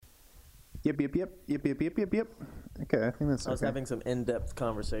Yep. Okay, I think that's. I was having some in-depth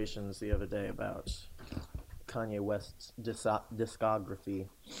conversations the other day about Kanye West's discography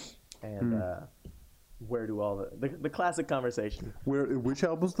and where do all the classic conversation. Which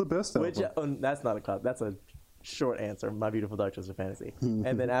album's the best album? That's not a class. That's a short answer. My Beautiful Dark Twisted Fantasy.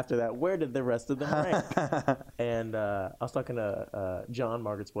 And then after that, where did the rest of them rank? And I was talking to John,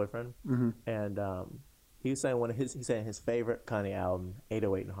 Margaret's boyfriend, and he was saying he's saying his favorite Kanye album,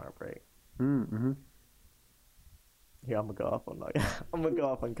 808 and Heartbreak. Here, I'm gonna go off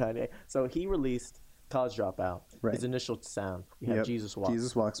on Kanye. So he released College Dropout. Right. His initial sound. We have Jesus Walks.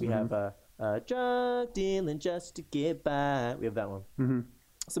 Jesus Walks. We have Drug Dealing Just to Get By. We have that one.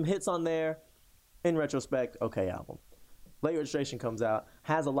 Some hits on there. In retrospect, okay album. Late Registration comes out,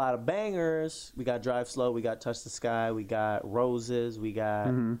 has a lot of bangers. We got Drive Slow, we got Touch the Sky, we got Roses, we got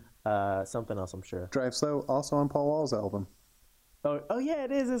something else, I'm sure. Drive Slow, also on Paul Wall's album. Oh yeah,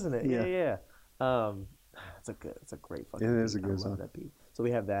 it is, isn't it? Yeah. It's a great fucking beat. It is a good song. That beat. So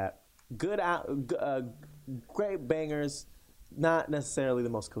we have that. Great bangers, not necessarily the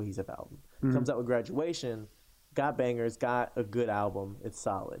most cohesive album. Comes out with Graduation, got bangers, got a good album. It's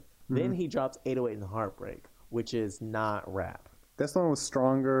solid. Then he drops 808 and Heartbreak, which is not rap. That's the one with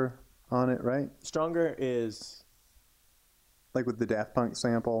Stronger on it, right? Stronger is... Like with the Daft Punk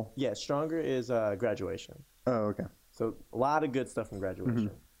sample? Yeah, Stronger is Graduation. Oh, okay. So a lot of good stuff from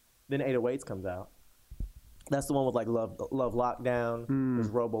Graduation. Then 808s comes out. That's the one with like Love Lockdown. There's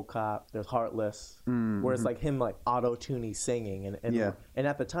RoboCop. There's Heartless. Where it's like him like auto-tuney singing. And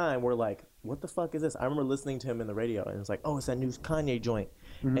at the time, we're like, what the fuck is this? I remember listening to him in the radio, and it's like, oh, it's that new Kanye joint.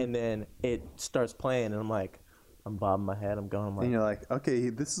 And then it starts playing, and I'm like, I'm bobbing my head. I'm going. I'm like, and you're like, okay,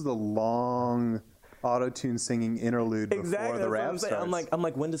 this is a long auto-tune singing interlude before the rap starts. I'm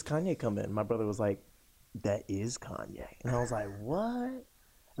like, when does Kanye come in? My brother was like, that is Kanye, and I was like, what?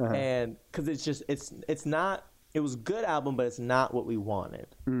 And because it's not. It was a good album, but it's not what we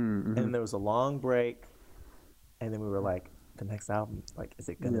wanted. And there was a long break, and then we were like, the next album, like, is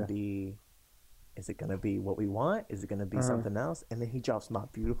it gonna be? Is it gonna be what we want? Is it gonna be something else? And then he drops My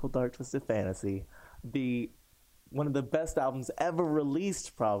Beautiful Dark Twisted Fantasy, one of the best albums ever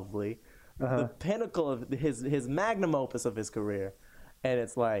released, probably the pinnacle of his magnum opus of his career. And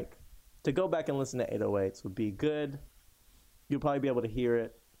it's like, to go back and listen to 808s would be good. You'll probably be able to hear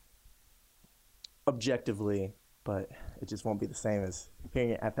it objectively, but it just won't be the same as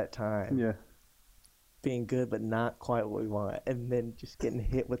hearing it at that time. Yeah. Being good, but not quite what we want, and then just getting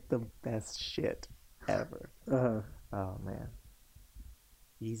hit with the best shit ever. Oh man,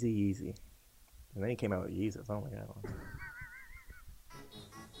 Yeezy, and then he came out with Yeezus. Oh my god.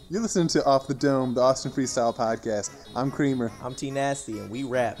 You're listening to Off the Dome, the Austin Freestyle Podcast. I'm Creamer. I'm T Nasty, and we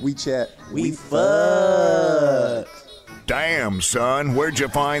rap. We chat. We fuck. Damn, son, where'd you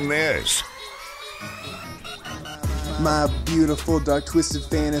find this? My beautiful dark twisted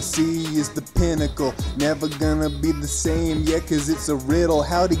fantasy is the pinnacle. Never gonna be the same, yeah, cause it's a riddle.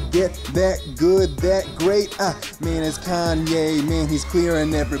 How to get that good, that great? Man, it's Kanye, man, he's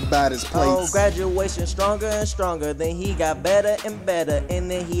clearing everybody's plates. Oh, Graduation stronger and stronger. Then he got better and better.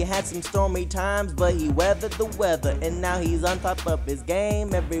 And then he had some stormy times, but he weathered the weather. And now he's on top of his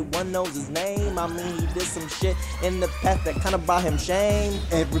game. Everyone knows his name. I mean, he did some shit in the past that kinda brought him shame.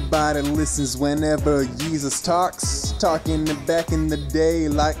 Everybody listens whenever Jesus talks. Talking back in the day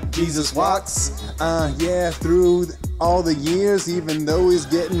like Jesus walks. Yeah, through all the years, even though he's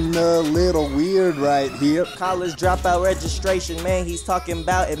getting a little weird right here. College dropout registration, man, he's talking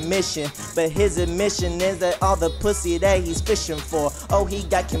about admission. But his admission is that all the pussy that he's fishing for. Oh, he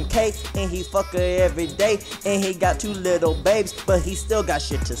got Kim K, and he fuck her every day. And he got 2 little babes, but he still got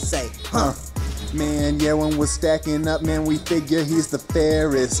shit to say. Man, yeah, when we're stacking up, man, we figure he's the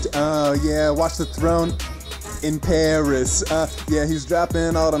fairest. Yeah, watch The Throne in Paris. Yeah, he's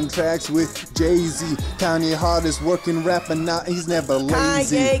dropping all them tracks with Jay-Z. Kanye hardest working rapper, now he's never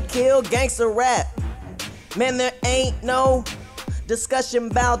lazy. Kanye killed gangster rap. Man, there ain't no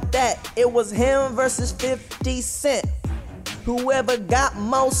discussion about that. It was him versus 50 Cent. Whoever got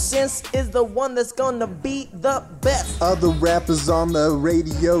most sense is the one that's gonna be the best. Other rappers on the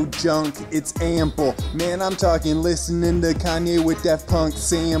radio junk, it's ample. Man, I'm talking listening to Kanye with Daft Punk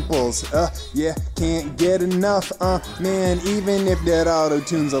samples. Yeah, can't get enough. Man, even if that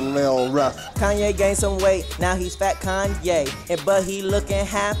auto-tune's a little rough. Kanye gained some weight, now he's fat Kanye. But he looking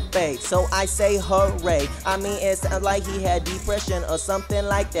happy, so I say hooray. I mean, it sounds like he had depression or something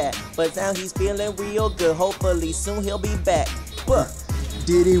like that. But now he's feeling real good, hopefully soon he'll be back.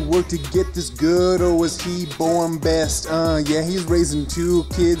 Did he work to get this good, or was he born best? Yeah, he's raising 2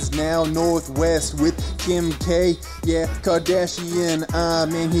 kids now, Northwest, with Kim K. Yeah, Kardashian.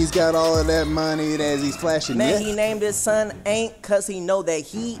 Man, he's got all of that money that he's flashing. Man, Yeah. he named his son Ain't, cause he know that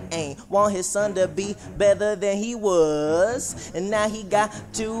he ain't want his son to be better than he was. And now he got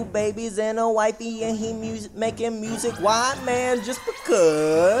 2 babies and a wifey, and he making music. Why, man? Just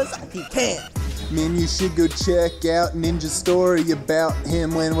because he can. Man, you should go check out Ninja's story about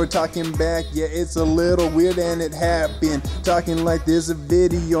him when we're talking back. Yeah, it's a little weird and it happened. Talking like there's a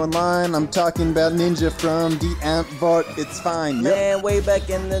video online. I'm talking about Ninja from the Antwort. It's fine. Yep. Man, way back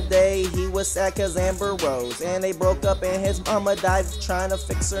in the day, he was sad cause Amber Rose. And they broke up and his mama died trying to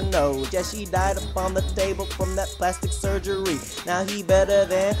fix her nose. Yeah, she died up on the table from that plastic surgery. Now he better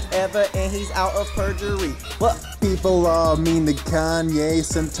than ever and he's out of perjury. But People all mean to Kanye.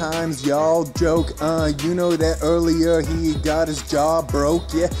 Sometimes y'all joke. You know that earlier he got his jaw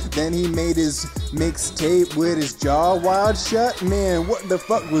broke. Yeah, then he made his mixtape with his jaw wide shut. Man, what the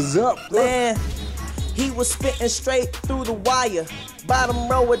fuck was up? man, he was spitting straight through the wire. Bottom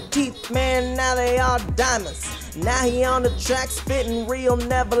row of teeth, man, now they all diamonds. Now he on the track spitting real,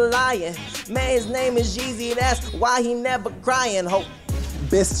 never lying. Man, his name is Jeezy, that's why he never crying. Hope.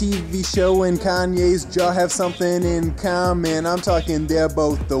 Best TV show and Kanye's jaw have something in common. I'm talking they're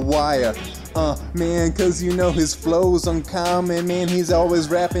both The Wire. Man, cause you know his flow's uncommon. Man, he's always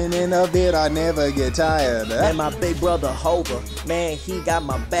rapping and of it I never get tired. And my big brother Hova, man, he got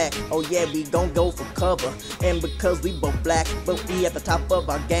my back. Oh yeah, we gon' go for cover. And because we both black, but we at the top of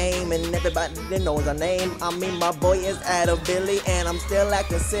our game, and everybody that knows our name. I mean, my boy is Billy, and I'm still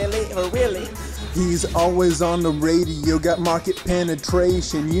acting silly, really. He's always on the radio, got market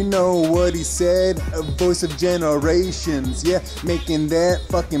penetration. You know what he said, a voice of generations. Yeah, making that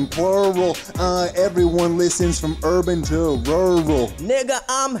fucking plural. Everyone listens from urban to rural. Nigga,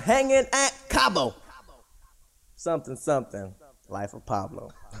 I'm hanging at Cabo. Something, something. Life of Pablo.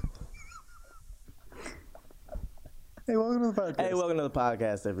 Hey, welcome to the podcast. Hey, welcome to the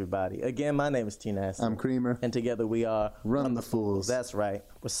podcast, everybody. Again, my name is T-Nas. I'm Creamer. And together we are Run the Fools. That's right.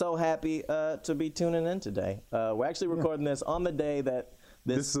 We're so happy to be tuning in today. We're actually recording this on the day that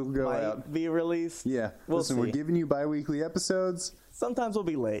this will go might out. be released. Yeah, listen, see. we're giving you bi-weekly episodes. Sometimes we'll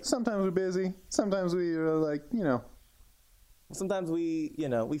be late. Sometimes we're busy. Sometimes we are like, Sometimes we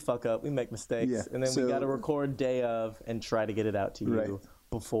fuck up. We make mistakes. Yeah, And then so- we got to record day of and try to get it out to you Right.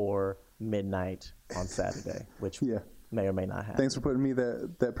 before midnight on Saturday, which Yeah. may or may not happen. Thanks for putting me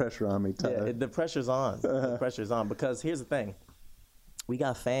that pressure on me, Tyler. Yeah, the pressure's on. The pressure's on because here's the thing. We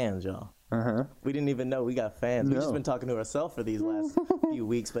got fans, y'all. Uh-huh. We didn't even know we got fans. We've just No. been talking to ourselves for these last few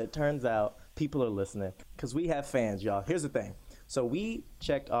weeks, but it turns out people are listening because we have fans, y'all. Here's the thing. So we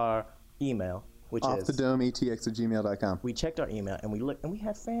checked our email, which Off is the dome, etx@gmail.com. we checked our email and we looked and we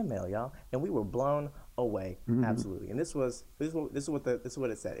had fan mail, y'all, and we were blown away, absolutely. And this is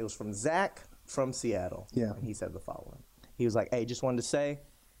what it said. It was from Zach from Seattle. Yeah. And he said the following. He was like, "Hey, just wanted to say,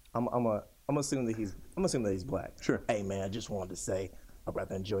 I'm assuming that he's black. Sure. Hey man, I just wanted to say I'd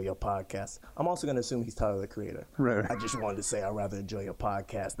rather enjoy your podcast. I'm also gonna assume he's Tyler the Creator. Right. I just wanted to say I'd rather enjoy your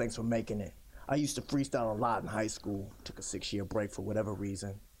podcast. Thanks for making it. I used to freestyle a lot in high school. Took a 6-year break for whatever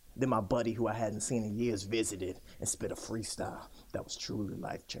reason. Then my buddy, who I hadn't seen in years, visited and spit a freestyle that was truly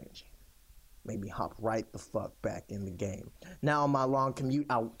life-changing. Made me hop right the fuck back in the game. Now on my long commute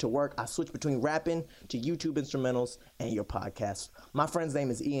out to work, I switch between rapping to YouTube instrumentals and your podcast. My friend's name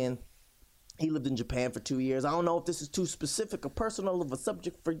is Ian. He lived in Japan for 2 years. I don't know if this is too specific or personal of a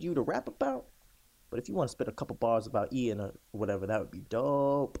subject for you to rap about, but if you want to spit a couple bars about Ian or whatever, that would be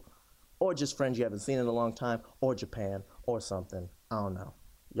dope. Or just friends you haven't seen in a long time, or Japan, or something. I don't know.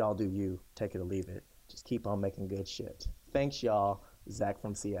 Y'all do you. Take it or leave it. Just keep on making good shit. Thanks, y'all. Zach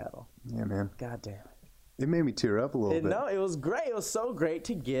from Seattle. Yeah, man. God damn it. It made me tear up a little bit. No, it was great. It was so great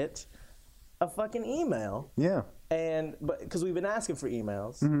to get a fucking email. Yeah. But because we've been asking for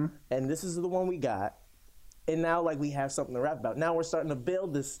emails, Mm-hmm. and this is the one we got. And now, like, we have something to rap about. Now we're starting to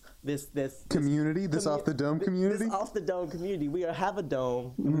build this Community, this off the dome community. This off the dome community. We have a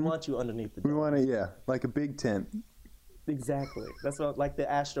dome. We want you underneath the dome. We want to, yeah, like a big tent. Exactly. That's what, like the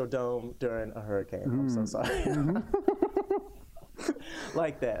Astrodome during a hurricane. I'm so sorry.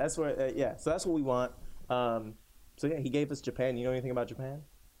 Like that. That's where. Yeah. So that's what we want. So yeah, he gave us Japan. You know anything about Japan?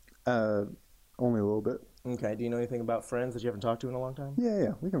 Only a little bit. Okay. Do you know anything about friends that you haven't talked to in a long time?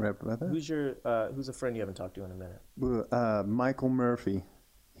 Yeah, we can rap about that. Who's a friend you haven't talked to in a minute? Michael Murphy.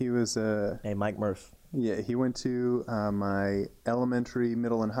 He was Hey, Mike Murph. yeah, he went to my elementary,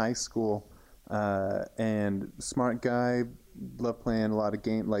 middle, and high school. And smart guy, loved playing a lot of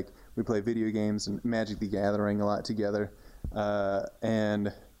games. Like we play video games and Magic the Gathering a lot together.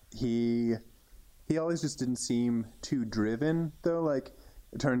 and he always just didn't seem too driven, though. Like,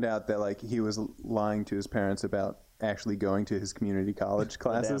 it turned out that like he was lying to his parents about actually going to his community college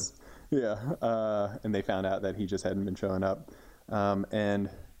classes. Yeah, and they found out that he just hadn't been showing up. And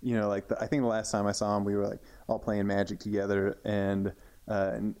you know, like I think the last time I saw him, we were like all playing Magic together, and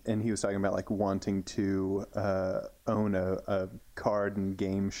he was talking about like wanting to own a card and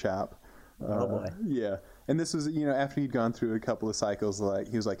game shop. Oh boy. Yeah. And this was, you know, after he'd gone through a couple of cycles, like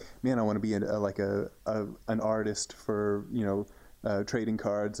he was like, man, I want to be an artist for, you know, trading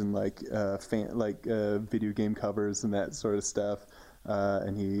cards and like video game covers and that sort of stuff.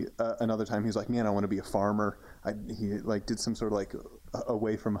 And he another time he was like, man, I want to be a farmer. He like did some sort of like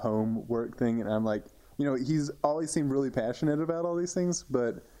away from home work thing, and I'm like, you know, he's always seemed really passionate about all these things,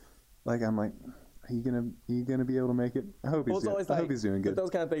 but like I'm like, are you gonna be able to make it? I hope he's doing good. But those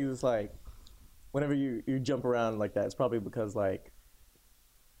kind of things, it's like whenever you jump around like that, it's probably because like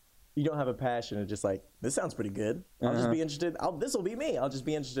you don't have a passion. It's just like, this sounds pretty good. I'll just be interested. This will be me. I'll just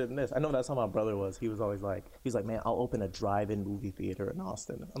be interested in this. I know that's how my brother was. He was always like, man, I'll open a drive-in movie theater in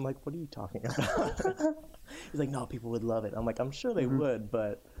Austin. I'm like, what are you talking about? He's like, no, people would love it. I'm like, I'm sure they would,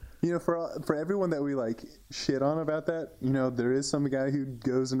 but you know, for everyone that we like shit on about that, you know, there is some guy who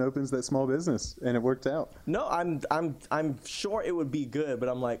goes and opens that small business, and it worked out. No, I'm sure it would be good, but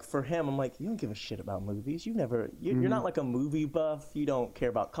I'm like, for him, I'm like, you don't give a shit about movies. You're not like a movie buff. You don't care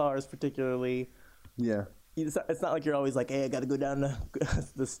about cars particularly. Yeah. It's not like you're always like, hey, I got to go down to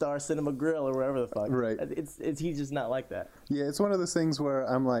the Star Cinema Grill or wherever the fuck. Right. He's just not like that. Yeah, it's one of those things where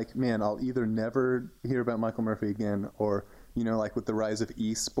I'm like, man, I'll either never hear about Michael Murphy again, or, you know, like with the rise of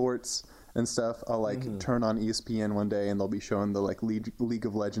esports and stuff, I'll like turn on ESPN one day and they'll be showing the like League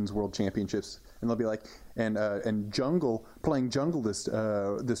of Legends World Championships, and they'll be like, and playing jungle this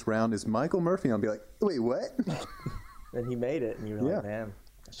round is Michael Murphy, and I'll be like, wait, what? And he made it, and you were like, man.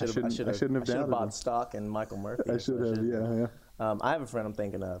 I shouldn't have bought stock in Michael Murphy. I should have, yeah. I have a friend I'm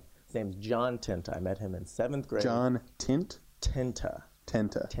thinking of. His name's John Tenta. I met him in 7th grade. John Tint? Tenta,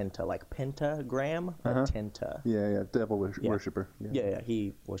 like pentagram, but Tenta. Yeah, devil worshiper. Yeah,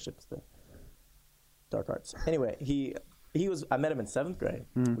 he worships the dark arts. Anyway, I met him in 7th grade.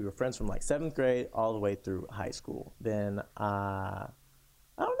 We were friends from like 7th grade all the way through high school. Then I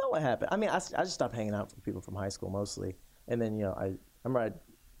don't know what happened. I mean, I just stopped hanging out with people from high school mostly. And then, you know, I remember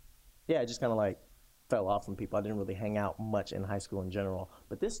I just kind of like fell off from people. I didn't really hang out much in high school in general.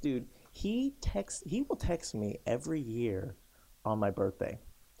 But this dude, he will text me every year on my birthday.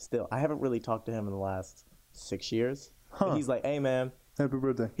 Still, I haven't really talked to him in the last 6 years. But he's like, hey man, happy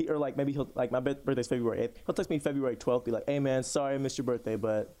birthday. My birthday's February 8th. He'll text me February 12th, be like, hey man, sorry I missed your birthday,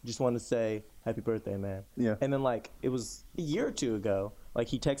 but just wanted to say happy birthday, man. Yeah. And then like it was a year or two ago, like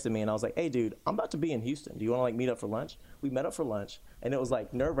he texted me and I was like, hey dude, I'm about to be in Houston. Do you want to like meet up for lunch? We met up for lunch, and it was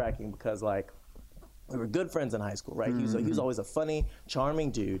like nerve-wracking because like we were good friends in high school, right? He was always a funny, charming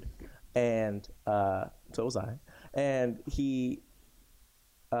dude, and so was I. And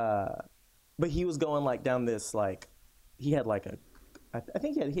but he was going like down this like, he had like I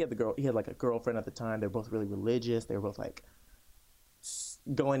think he had like a girlfriend at the time. They were both really religious. They were both like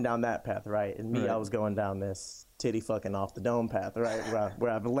going down that path, right? And me, I was going down this titty fucking off the dome path, right?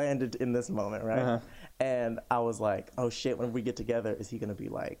 where I've landed in this moment, right? And I was like, oh shit, when we get together, is he gonna be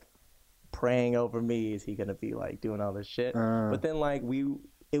like praying over me? Is he gonna be like doing all this shit? But then like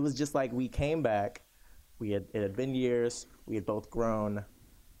it was just like we came back. It had been years. We had both grown,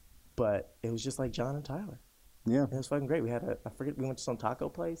 but it was just like John and Tyler. Yeah. It was fucking great. We went to some taco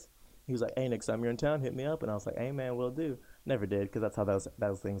place. He was like, hey, next time you're in town, hit me up. And I was like, hey, man, will do. Never did, because that's how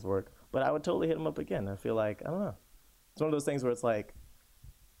those things work. But I would totally hit him up again. I feel like, I don't know. It's one of those things where it's like,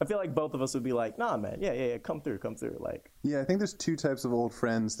 I feel like both of us would be like, nah, man, yeah, come through. Like, yeah, I think there's two types of old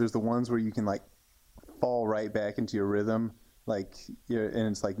friends. There's the ones where you can like fall right back into your rhythm, like, and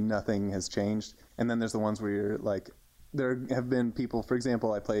it's like nothing has changed. And then there's the ones where you're like, there have been people, for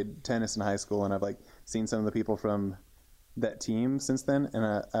example, I played tennis in high school, and I've like seen some of the people from that team since then, and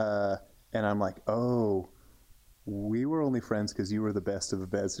I'm like, oh, we were only friends because you were the best of a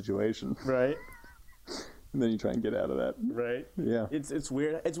bad situation. Right. And then you try and get out of that. Right. Yeah. It's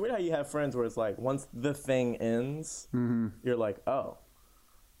weird. It's weird how you have friends where it's like once the thing ends, you're like, oh.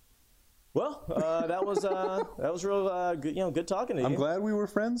 Well, that was real good. You know, good talking to you. I'm glad we were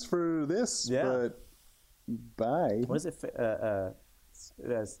friends for this. Yeah. But bye. What is it?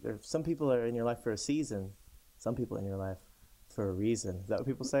 There's some people are in your life for a season. Some people in your life for a reason. Is that what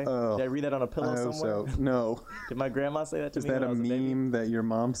people say? Oh, did I read that on a pillow somewhere? So. No. Did my grandma say that to me? Is that when a I was meme that your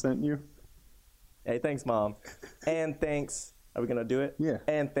mom sent you? Hey, thanks, Mom. And thanks Are we going to do it? Yeah.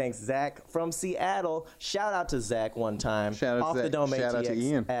 And thanks, Zach from Seattle. Shout out to Zach one time. Shout out off to the Zach. dome Shout out to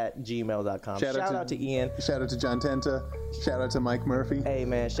Ian. at gmail.com. Shout out to Ian. Shout out to John Tenta. Shout out to Mike Murphy. Hey,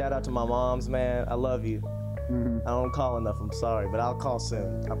 man, shout out to my moms, man. I love you. I don't call enough. I'm sorry, but I'll call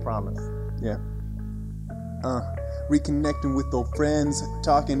soon. I promise. Yeah. Reconnecting with old friends,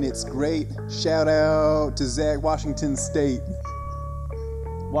 talking, it's great. Shout out to Zach, Washington State.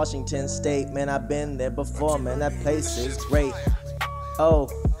 Washington State, man, I've been there before, man, that place is great. Oh,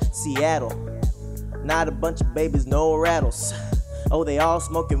 Seattle, not a bunch of babies, no rattles. Oh, they all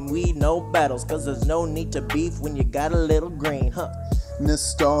smoking weed, no battles, cause there's no need to beef when you got a little green, huh?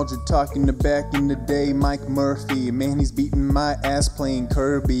 Nostalgia talking to back in the day, Mike Murphy. Man, he's beating my ass playing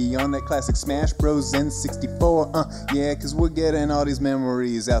Kirby on that classic Smash Bros. N64. Yeah, cause we're getting all these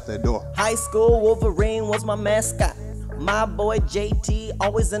memories out the door. High school Wolverine was my mascot. My boy JT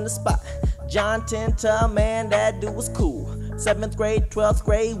always in the spot. John Tenta, man, that dude was cool. 7th grade, 12th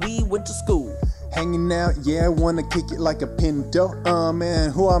grade, we went to school. Hanging out, yeah, wanna kick it like a pinto.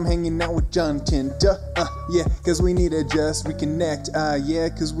 Man, who I'm hanging out with John Tenta. Yeah, cause we need to just reconnect. Yeah,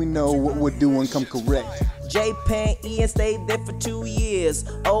 cause we know what we're doing, come correct. J-Pan Ian stayed there for 2 years.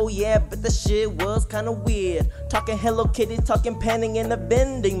 Oh yeah, but the shit was kinda weird. Talking Hello Kitty, talking panning in a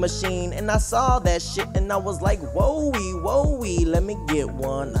vending machine. And I saw that shit and I was like, whoa-wee, let me get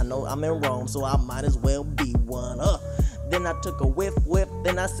one. I know I'm in Rome, so I might as well be one. Then I took a whiff,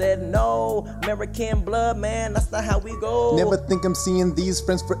 then I said, no, American blood, man, that's not how we go. Never think I'm seeing these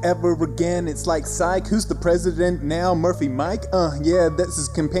friends forever again. It's like, psych, who's the president now? Murphy Mike? Yeah, that's his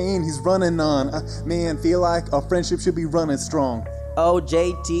campaign he's running on. Man, feel like our friendship should be running strong. Oh,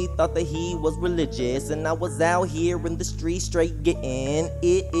 JT thought that he was religious, and I was out here in the street straight getting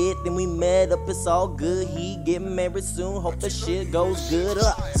it. Then we met up, it's all good. He getting married soon, hope the shit goes good.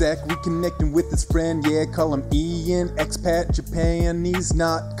 Zach reconnecting with his friend, yeah, call him Ian. Expat Japanese,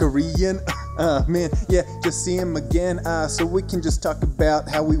 not Korean. Man, yeah, just see him again. So we can just talk about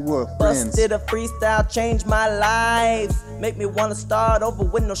how we were friends. Busted a freestyle, changed my life. Make me wanna start over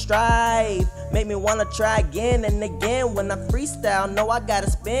with no strife. Make me wanna try again and again when I freestyle. No, I gotta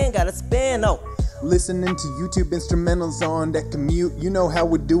spin, oh. Listening to YouTube instrumentals on that commute. You know how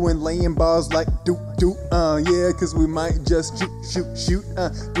we're doing, laying bars like doop. Yeah, cause we might just shoot.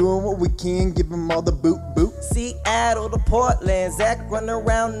 Doing what we can, give them all the boot. Seattle to Portland, Zach running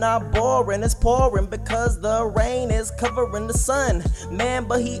around not boring. It's pouring because the rain is covering the sun. Man,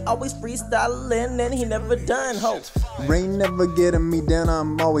 but he always freestyling and he never done, ho. Rain never getting me down,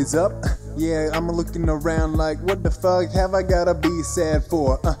 I'm always up. Yeah, I'm looking around like, what the fuck have I gotta be sad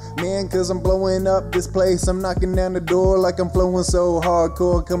for? Man, cause I'm blowing up this place. I'm knocking down the door like I'm flowing so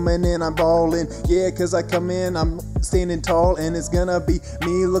hardcore. Coming in, I'm balling. Yeah, cause I come in, I'm standing tall. And it's gonna be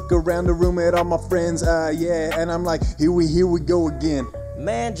me, look around the room at all my friends. Yeah, and I'm like, here we go again.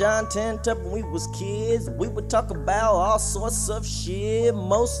 Man, John Tenta, when we was kids, we would talk about all sorts of shit.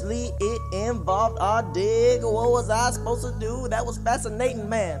 Mostly it involved our dig. What was I supposed to do? That was fascinating,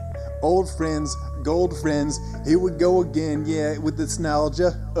 man. Old friends, gold friends, here we go again, yeah, with the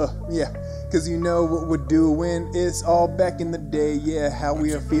nostalgia, yeah, cause you know what we're doing, it's all back in the day, yeah, how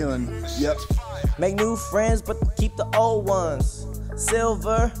we are feeling, yep. Make new friends, but keep the old ones,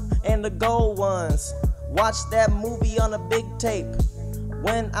 silver and the gold ones. Watch that movie on a big tape.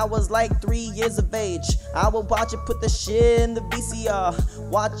 When I was like 3 years of age, I would watch it, put the shit in the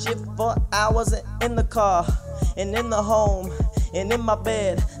VCR, watch it for hours in the car, and in the home, and in my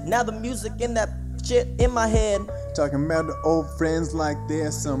bed. Now the music in that shit in my head. Talking about the old friends like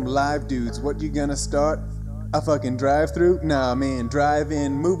they're some live dudes. What you gonna start? A fucking drive-through? Nah, man,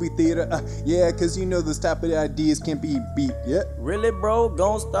 drive-in, movie theater. Yeah, cause you know those type of ideas can't be beat. Yeah. Really, bro?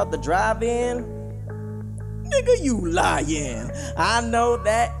 Gonna start the drive-in? Nigga, you lying. I know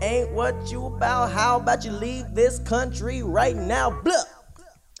that ain't what you about. How about you leave this country right now? Blah.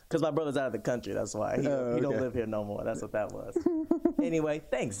 Because my brother's out of the country, that's why. He don't live here no more. That's what that was. Anyway,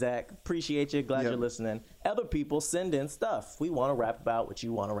 thanks, Zach. Appreciate you. Glad you're listening. Other people send in stuff. We want to rap about what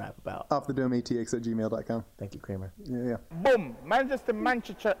you want to rap about. offthedomeatx@gmail.com. Thank you, Kramer. Yeah. Boom. Manchester.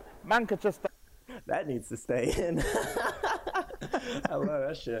 That needs to stay in. I love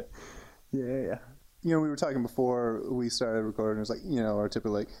that shit. Yeah. You know, we were talking before we started recording. It was like, you know, our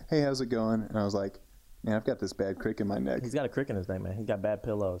typical like, hey, how's it going? And I was like, man, I've got this bad crick in my neck. He's got a crick in his neck, man. He's got bad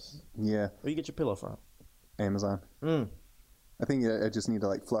pillows. Yeah. Where you get your pillow from? Amazon. I think I just need to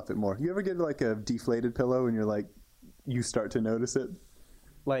like fluff it more. You ever get like a deflated pillow and you're like, you start to notice it?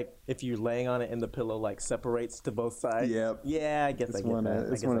 like if you're laying on it and the pillow like separates to both sides. Yep. Yeah, I guess It's I get one that. of-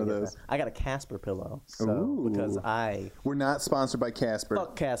 it's I guess one I of get those. that. I got a Casper pillow, so Ooh. because I We're not sponsored by Casper.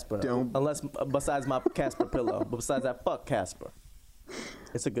 fuck Casper. Don't- Unless besides my Casper pillow, but besides that, fuck Casper.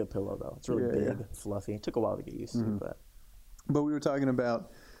 It's a good pillow though. It's really Yeah, big, yeah. fluffy. It took a while to get used to, but But we were talking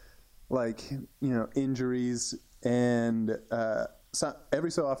about, like, injuries, and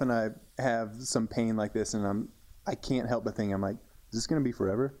every so often I have some pain like this, and I can't help but think, I'm like, is this going to be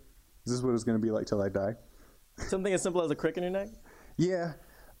forever? Is this what it's going to be like till I die? something as simple as a crick in your neck. Yeah.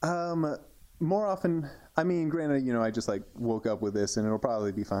 More often, I mean, granted, I just like woke up with this, and it'll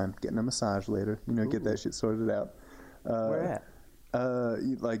probably be fine. Getting a massage later, get that shit sorted out. Where at?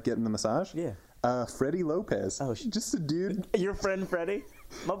 Like getting the massage? Yeah. Freddie Lopez. Oh, just a dude. Your friend Freddie?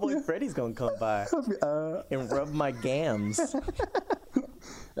 My boy Freddie's gonna come by and rub my gams.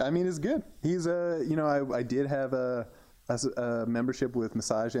 I mean, it's good. He's I did have a membership with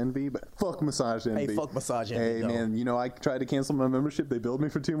Massage Envy, but fuck Massage Envy. Hey, fuck Massage Envy. Hey, though. man, I tried to cancel my membership. They billed me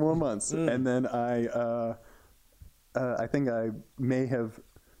for 2 more months, and then I think I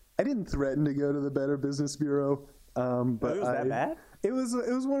didn't threaten to go to the Better Business Bureau, but it was that bad? It was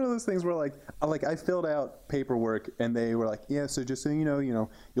one of those things where like I filled out paperwork, and they were like, yeah, so just so you know,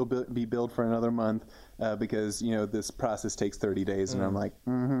 you'll be billed for another month because this process takes 30 days, and I'm like,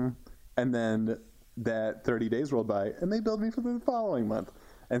 and then that 30 days rolled by, and they billed me for the following month,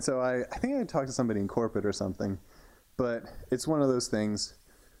 and so I think I talked to somebody in corporate or something, but it's one of those things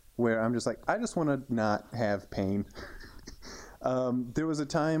where I'm just like, I just want to not have pain. There was a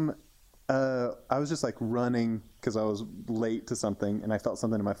time I was just like running because I was late to something, and I felt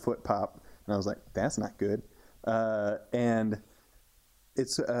something in my foot pop, and I was like, that's not good. And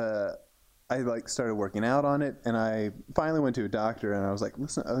it's I like started working out on it, and I finally went to a doctor, and I was like,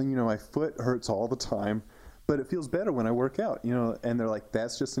 listen, my foot hurts all the time, but it feels better when I work out, and they're like,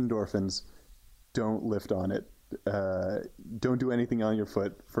 that's just endorphins. Don't lift on it. Don't do anything on your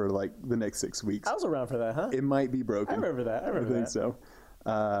foot for like the next 6 weeks. I was around for that, huh? It might be broken. I remember that. I think so.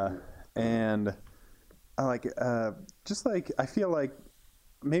 And I like, just like, I feel like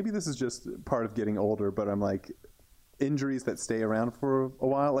maybe this is just part of getting older, but I'm like, injuries that stay around for a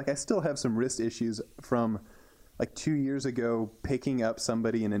while. Like, I still have some wrist issues from like 2 years ago picking up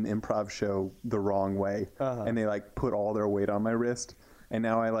somebody in an improv show the wrong way, and they like put all their weight on my wrist. And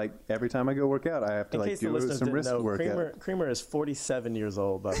now I like every time I go work out, I have to like do some wrist workout. Creamer is 47 years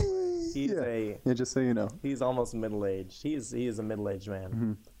old, by the way. He's just so you know. He's almost middle aged. He is a middle aged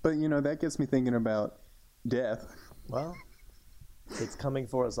man. But that gets me thinking about death. Well, it's coming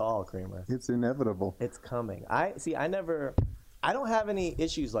for us all, Creamer. It's inevitable. It's coming. I don't have any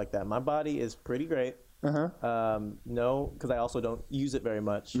issues like that. My body is pretty great. No, because I also don't use it very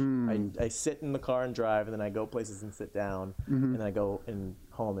much. I sit in the car and drive, and then I go places and sit down, and then I go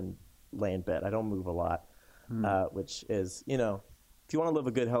home and lay in bed. I don't move a lot, which is, if you want to live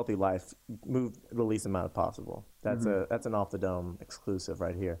a good, healthy life, move the least amount possible. That's an Off the Dome exclusive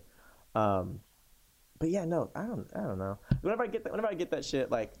right here. But yeah, no, I don't know. Whenever I get that shit,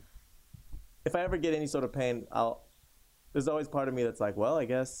 like, if I ever get any sort of pain, there's always part of me that's like, well, I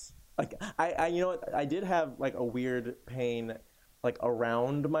guess. Like I did have like a weird pain like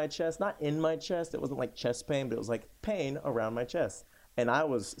around my chest, not in my chest. It wasn't like chest pain, but it was like pain around my chest. And I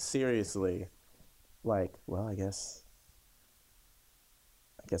was seriously like, well, I guess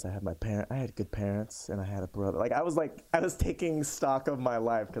I had good parents, and I had a brother. Like I was taking stock of my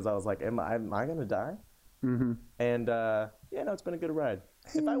life because I was like, am I gonna die? And it's been a good ride.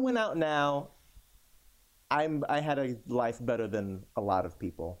 If I went out now, I had a life better than a lot of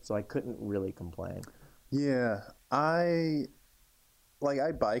people, so I couldn't really complain. Yeah, I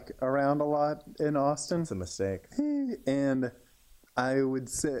bike around a lot in Austin. It's a mistake. And I would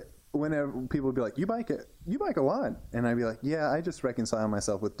say, whenever people would be like, you bike a lot, and I'd be like, yeah, I just reconcile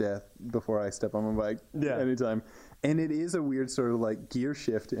myself with death before I step on my bike anytime. And it is a weird sort of like gear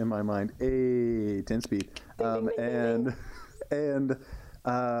shift in my mind. 10 speed. And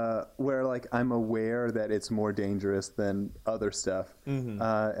where like I'm aware that it's more dangerous than other stuff.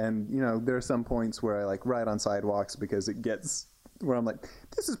 And there are some points where I like ride on sidewalks because it gets where I'm like,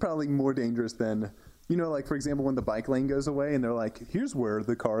 this is probably more dangerous than, like for example, when the bike lane goes away and they're like, here's where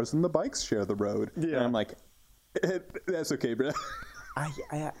the cars and the bikes share the road. Yeah. And I'm like, that's okay, bro. I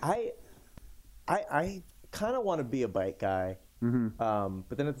kind of want to be a bike guy. But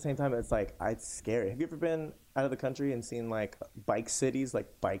then at the same time, it's like, it's scary. Have you ever been out of the country and seen like bike cities?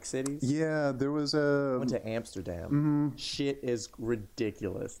 Yeah, there was I went to Amsterdam. Shit is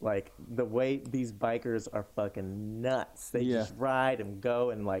ridiculous. Like the way these bikers are fucking nuts. They just ride and go,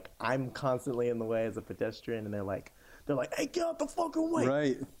 and like I'm constantly in the way as a pedestrian, and they're like they're like, "Hey, get out the fucking way!"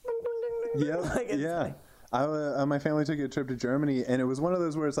 Right. Yep. Like, it's Yeah. like- My family took a trip to Germany, and it was one of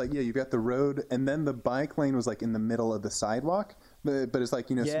those where it's like, yeah, you've got the road, and then the bike lane was like in the middle of the sidewalk, but it's like,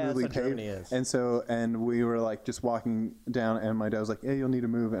 Yeah, smoothly that's how paved. Germany is. And we were like just walking down, and my dad was like, "Hey, you'll need to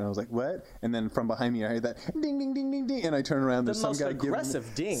move," and I was like, "What?" And then from behind me, I heard that ding, ding, ding, ding, ding, and I turn around, The there's some most guy giving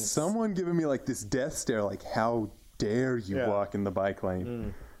aggressive dings. someone giving me like this death stare, like, "How dare you Yeah. walk in the bike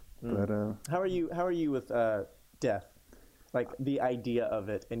lane?" But How are you with death? Like the idea of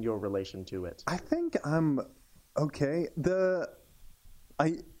it and your relation to it. I think I'm okay.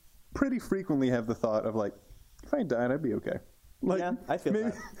 I pretty frequently have the thought of like, if I died, I'd be okay. Like, Yeah, I feel maybe-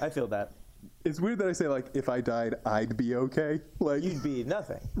 that. I feel that. It's weird that I say like, if I died, I'd be okay. Like, You'd be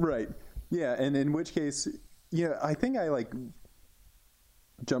nothing. right? Yeah, and in which case, yeah, I think I like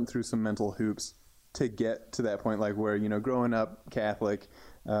jumped through some mental hoops to get to that point, like where growing up Catholic,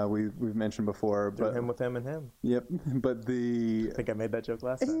 we've mentioned before, Do but him with him and him. yep, but the I think I made that joke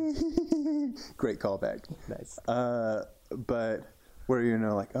last time. great callback. Nice. But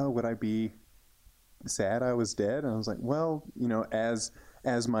where like, oh, would I be sad I was dead? And I was like, well, as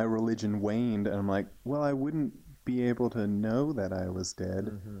my religion waned, and I'm like, well, I wouldn't be able to know that I was dead,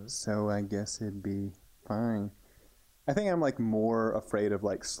 so I guess it'd be fine. I think I'm like more afraid of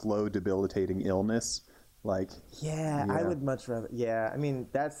like slow debilitating illness, like Yeah, I Yeah. would much rather. Yeah, I mean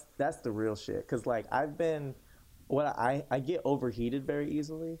that's the real shit. Cause like I get overheated very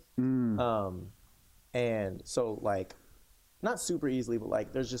easily, and so like not super easily, but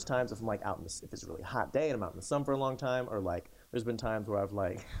like there's just times if I'm like if it's a really hot day and I'm out in the sun for a long time, or like there's been times where I've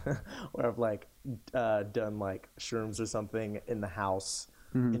like done like shrooms or something in the house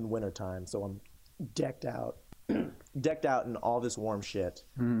in wintertime, so I'm decked out in all this warm shit,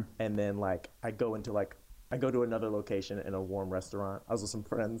 and then like I go to another location in a warm restaurant. I was with some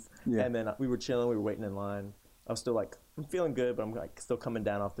friends, Yeah. and then we were chilling. We were waiting in line. I was still like, I'm feeling good, but I'm like still coming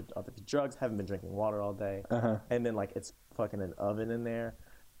down off the drugs. Haven't been drinking water all day, and then like it's fucking an oven in there,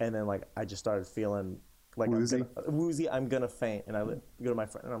 and then like I just started feeling like Woozy? I'm gonna faint, and I go to my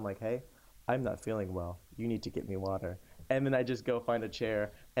friend and I'm like, hey, I'm not feeling well. You need to get me water, and then I just go find a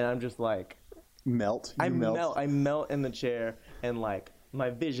chair, and I'm just like. melt. You I melt in the chair, and like my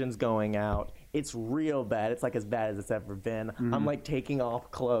vision's going out. It's real bad. It's like as bad as it's ever been. I'm like taking off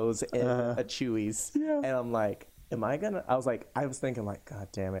clothes in a Chewy's, and I'm like, I was thinking like, God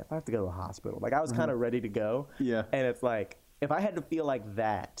damn it, I have to go to the hospital. Like I was kind of ready to go. Yeah. And it's like, if I had to feel like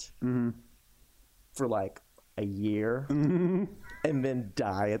that for like a year and then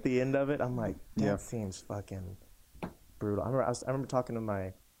die at the end of it, I'm like, that Yeah. seems fucking brutal. I remember talking to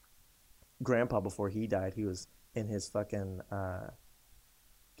my grandpa before he died. He was in his fucking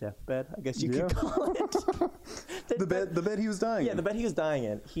deathbed, I guess you Yeah. could call it. the bed he was dying. Yeah, the bed he was dying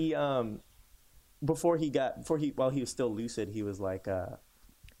in. He while he was still lucid, he was like, oh,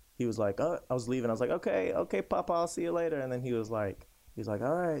 I was leaving. I was like, okay, Papa, I'll see you later. And then he was like,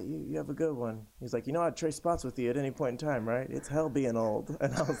 all right, you have a good one. He's like, I'd trade spots with you at any point in time, right? It's hell being old.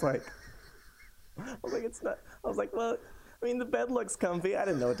 And I was like, it's not. I was like, well, I mean, the bed looks comfy. I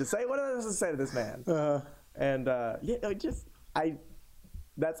didn't know what to say. What am I supposed to say to this man? And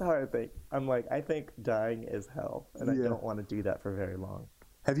that's how I think. I'm like, I think dying is hell, and I Yeah. don't want to do that for very long.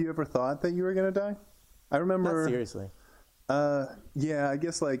 Have you ever thought that you were gonna die? I remember. Not seriously. Yeah, I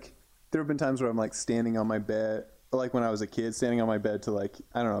guess like there have been times where I'm like standing on my bed, like when I was a kid, standing on my bed to like,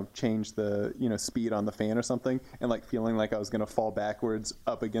 I don't know, change the speed on the fan or something, and like feeling like I was gonna fall backwards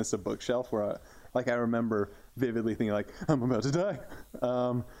up against a bookshelf. Where I remember vividly thinking like, I'm about to die.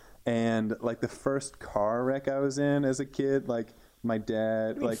 And like the first car wreck I was in as a kid, like my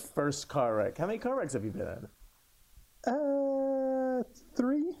dad, like First car wreck. How many car wrecks have you been in?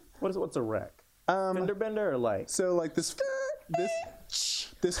 3. What's a wreck? Fender bender or like? So like this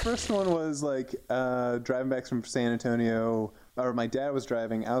first one was like driving back from San Antonio, or my dad was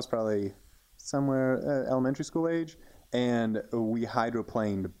driving. I was probably somewhere elementary school age, and we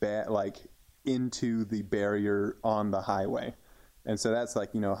hydroplaned like into the barrier on the highway, and so that's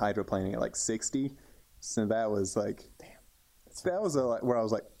like hydroplaning at like 60. So that was like, that was where I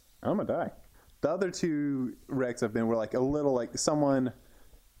was like, I'm gonna die. The other 2 wrecks I've been were like a little like someone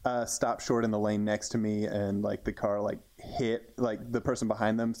stopped short in the lane next to me, and like the car like hit, like the person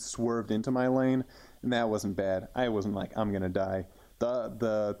behind them swerved into my lane, and that wasn't bad. I wasn't like, I'm gonna die.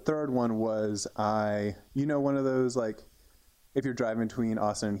 The third one was one of those like, if you're driving between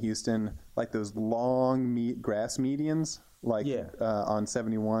Austin and Houston, like those long grass medians, like on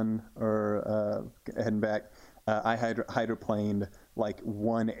 71 or heading back. I hydroplaned like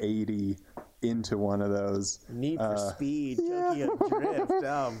 180 into one of those. Need for Speed, Tokyo Drift.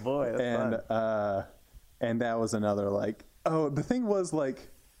 Oh boy, that's fun. And that was another, like, oh, the thing was, like,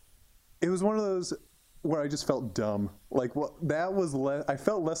 it was one of those where I just felt dumb. Like, what that was, I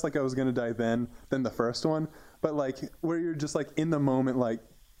felt less like I was going to die then than the first one. But, like, where you're just, like, in the moment, like,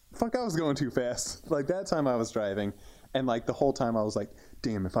 fuck, I was going too fast. Like, that time I was driving. And, like, the whole time I was like,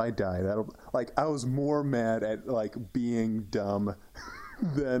 damn, if I die, that'll... Like, I was more mad at, like, being dumb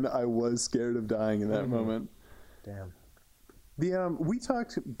than I was scared of dying in that moment. Damn. We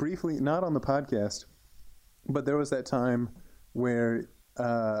talked briefly, not on the podcast, but there was that time where...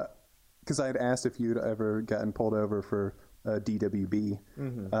 because I had asked if you'd ever gotten pulled over for DWB.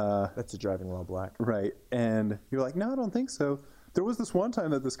 That's a driving while black. Right. And you're like, no, I don't think so. There was this one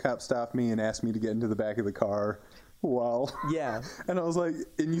time that this cop stopped me and asked me to get into the back of the car while... Yeah. And I was like,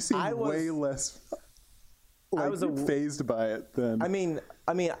 and you seemed way less fazed by it than... I mean,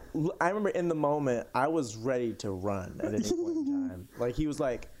 I remember in the moment, I was ready to run at any point in time. Like, he was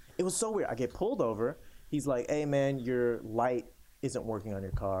like, it was so weird. I get pulled over. He's like, hey, man, your light isn't working on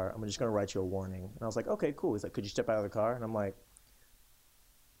your car. I'm just going to write you a warning. And I was like, okay, cool. He's like, could you step out of the car? And I'm like,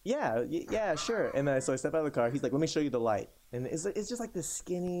 yeah, sure. And then so I step out of the car. He's like, let me show you the light. And it's just like this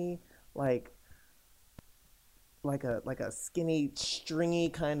skinny, like a skinny, stringy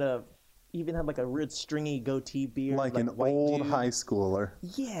kind of, even had like a weird stringy goatee beard. Like an old high schooler.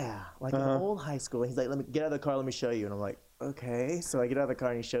 Yeah, like an old high schooler. He's like, let me get out of the car. Let me show you. And I'm like, okay. So I get out of the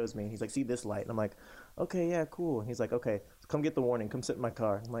car and he shows me. And he's like, see this light? And I'm like, okay, yeah, cool. And he's like, okay, come get the warning. Come sit in my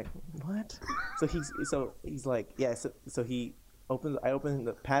car. I'm like, what? So he's like, yeah. So he opens. I open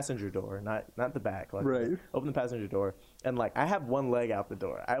the passenger door, not the back. Like, right. Open the passenger door, and like I have one leg out the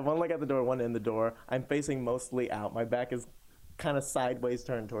door. I have one leg out the door, one in the door. I'm facing mostly out. My back is kind of sideways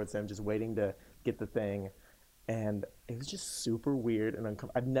turned towards him, just waiting to get the thing. And it was just super weird and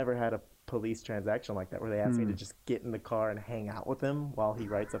uncomfortable. I've never had a police transaction like that where they asked me to just get in the car and hang out with him while he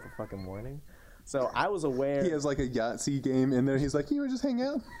writes up a fucking warning. So I was aware. He has like a Yahtzee game in there. He's like, you would just hang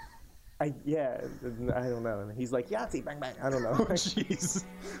out? I don't know. And he's like, Yahtzee, bang, bang. I don't know. Jeez.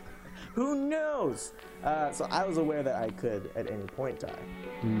 Who knows? So I was aware that I could at any point die.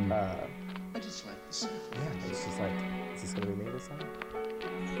 I just like this. Yeah, it's just like, is this going to be me this time?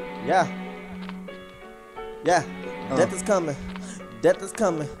 Yeah. Death is coming. Death is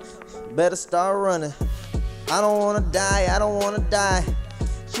coming. Better start running. I don't want to die.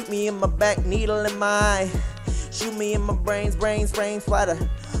 Shoot me in my back, needle in my eye. Shoot me in my brain splatter.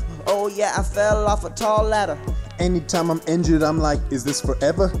 Oh yeah, I fell off a tall ladder. Anytime I'm injured, I'm like, is this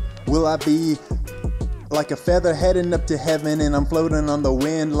forever? Will I be like a feather heading up to heaven and I'm floating on the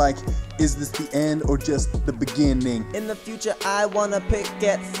wind? Like, is this the end or just the beginning? In the future, I wanna pick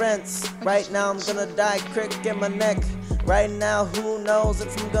at friends. Right now, I'm gonna die, crick in my neck. Right now, who knows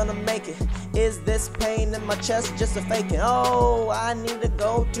if I'm gonna make it? Is this pain in my chest just a faking? Oh, I need to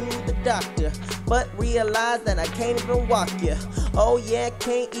go to the doctor, but realize that I can't even walk ya. Oh yeah,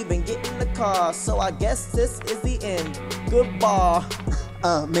 can't even get in the car, so I guess this is the end. Goodbye.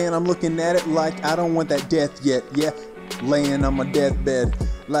 Man, I'm looking at it like I don't want that death yet. Yeah, laying on my deathbed.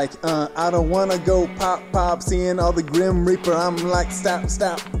 Like, I don't wanna go pop, seeing all the Grim Reaper. I'm like,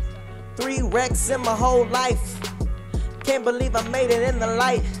 stop. 3 wrecks in my whole life. Can't believe I made it in the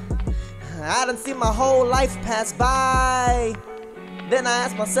light. I done seen my whole life pass by. Then I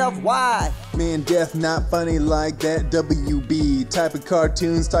ask myself why. Man, death not funny like that WB type of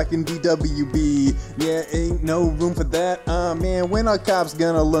cartoons talking DWB. Yeah, ain't no room for that. Man, when are cops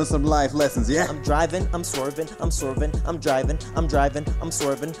gonna learn some life lessons? Yeah. I'm driving, I'm swerving, I'm driving, I'm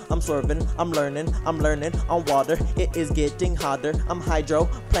swerving, I'm learning on water. It is getting harder. I'm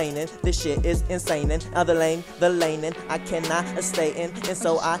hydroplaning. This shit is insane. Now the laning, I cannot stay in, and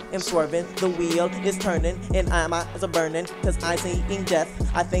so I am swerving. The wheel is turning, and my eyes are burning, cause I'm seeing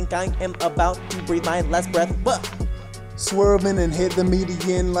death. I think I am about to breathe my last breath. Swerving and hit the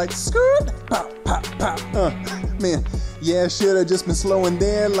median like skirt. Pop. Man, yeah, should've just been slowing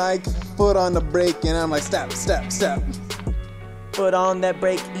there, like foot on the brake, and I'm like, stop. Foot on that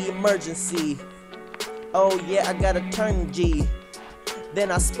brake, emergency. Oh yeah, I gotta turn G.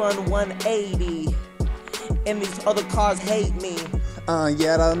 Then I spun 180, and these other cars hate me.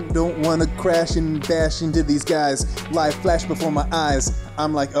 Yeah, I don't wanna crash and bash into these guys. Life flash before my eyes.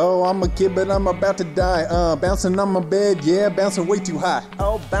 I'm like, oh, I'm a kid, but I'm about to die. Bouncing on my bed, yeah, bouncing way too high.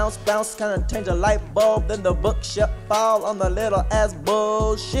 Oh, bounce, kinda change a light bulb. Then the bookshelf fall on the little ass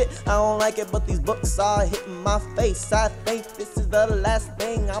bullshit. I don't like it, but these books are hitting my face. I think this is the last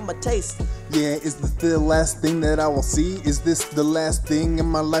thing I'ma taste. Yeah, is this the last thing that I will see? Is this the last thing in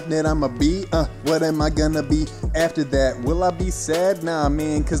my life that I'ma be? What am I gonna be after that? Will I be sad? Nah,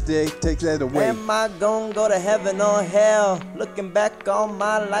 man, cause they take that away. Am I gonna go to heaven or hell? Looking back on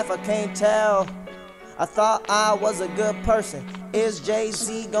my life, I can't tell. I thought I was a good person. Is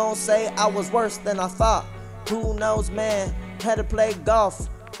Jay-Z gonna say I was worse than I thought? Who knows, man? Had to play golf,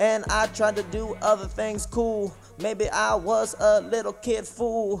 and I tried to do other things cool. Maybe I was a little kid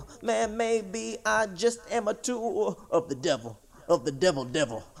fool. Man, maybe I just am a tool of the devil.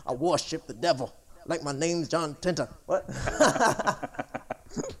 Devil. I worship the devil. Like my name's John Tenta. What?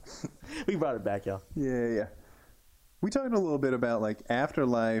 We brought it back, y'all. Yeah. We talked a little bit about like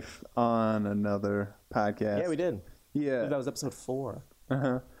afterlife on another podcast. Yeah, we did. Yeah. That was episode 4.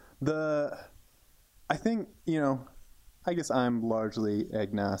 I think, I guess I'm largely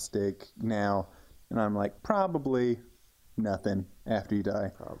agnostic now, and I'm like, probably nothing after you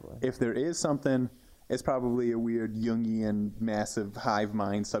die. Probably. If there is something, it's probably a weird Jungian massive hive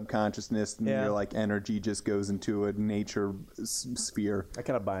mind subconsciousness, and your like energy just goes into a nature sphere. I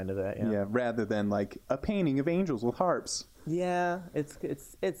kind of buy into that, Yeah, rather than like a painting of angels with harps. Yeah, it's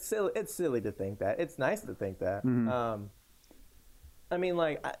silly. It's silly to think that. It's nice to think that. Mm-hmm. I mean,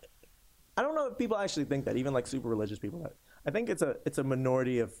 like, I don't know if people actually think that. Even like super religious people. I think it's a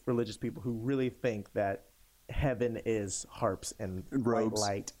minority of religious people who really think that heaven is harps and bright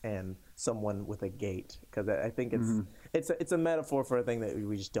light and someone with a gate, because I think it's a metaphor for a thing that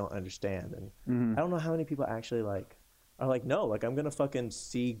we just don't understand. And I don't know how many people actually are like, no, like I'm gonna fucking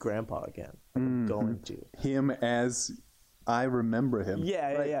see Grandpa again. Like, I'm going to him as I remember him.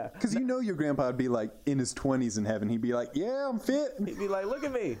 Yeah. Because your grandpa would be like in his 20s in heaven. He'd be like, yeah, I'm fit. He'd be like, look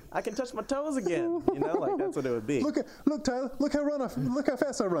at me, I can touch my toes again. Like that's what it would be. Look Tyler, look how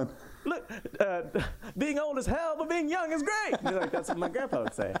fast I run. Look, being old is hell, but being young is great. Like that's what my grandpa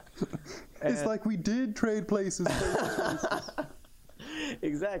would say. It's like we did trade places.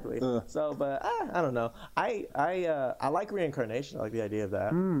 Exactly. So, but I don't know. I like reincarnation. I like the idea of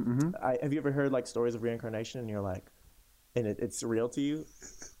that. Have you ever heard like stories of reincarnation and you're like, and it's real to you?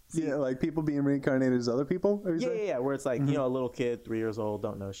 Yeah, like people being reincarnated as other people? Yeah, where it's like, a little kid, 3 years old,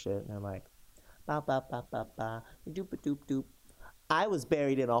 don't know shit, and they're like, ba ba ba ba ba, doop doop doop. I was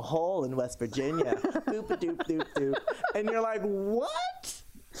buried in a hole in West Virginia. Doop doop doop doop. And you're like, what?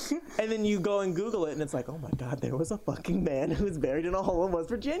 And then you go and Google it, and it's like, oh my God, there was a fucking man who was buried in a hole in West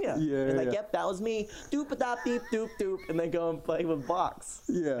Virginia. Yeah. And like, yep, that was me. Doop a dop beep doop doop. And they go and play with blocks.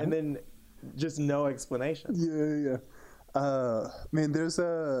 Yeah. And then just no explanation. Yeah. Man, there's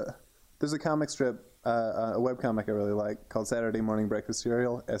a comic strip, a webcomic I really like called Saturday Morning Breakfast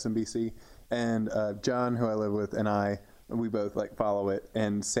Cereal, SMBC, and John, who I live with, and we both like follow it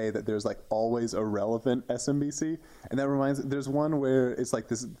and say that there's like always a relevant SMBC, and that reminds. There's one where it's like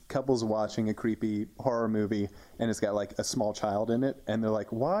this couple's watching a creepy horror movie, and it's got like a small child in it, and they're like,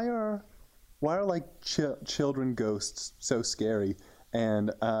 why are like children ghosts so scary?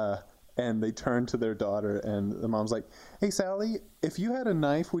 And they turn to their daughter, and the mom's like, "Hey Sally, if you had a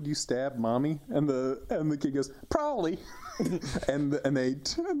knife, would you stab mommy?" And the kid goes, "Probably." and they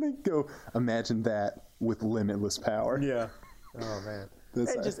go, "Imagine that with limitless power." Yeah. Oh man.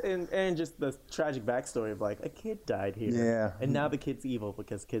 And just the tragic backstory of like a kid died here. Yeah. And now the kid's evil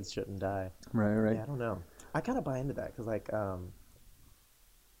because kids shouldn't die. Right. Yeah, I don't know. I kind of buy into that because like I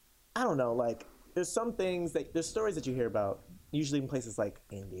don't know, like there's some things there's stories that you hear about usually in places like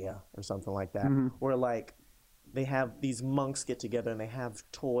India or something like that, where like they have these monks get together and they have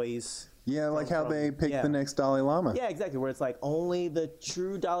toys. Yeah, like how they pick the next Dalai Lama. Yeah, exactly. Where it's like only the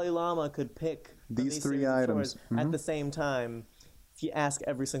true Dalai Lama could pick these 3 items. At the same time, if you ask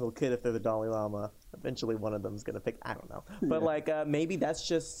every single kid if they're the Dalai Lama, eventually one of them is gonna pick. I don't know, but like maybe that's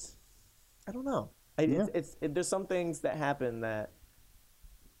just I don't know. There's some things that happen that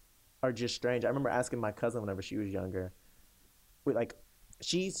are just strange. I remember asking my cousin whenever she was younger. Like,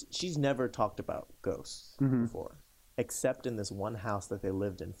 she's never talked about ghosts before, except in this one house that they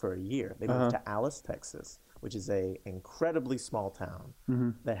lived in for a year. They moved to Alice, Texas, which is a incredibly small town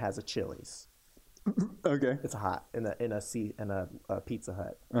that has a Chili's. Okay. It's hot in a Pizza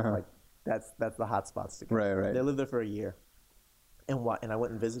Hut. Like that's the hot spots to go. Right. They lived there for a year, and I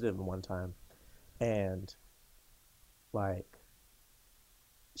went and visited them one time, and like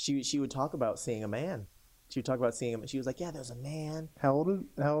she would talk about seeing a man. She would talk about seeing him. She was like, "Yeah, there's a man." How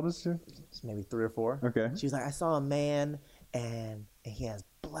old is she? Maybe 3 or 4. Okay. She was like, "I saw a man, and he has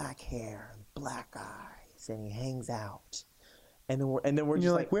black hair and black eyes, and he hangs out." And then we're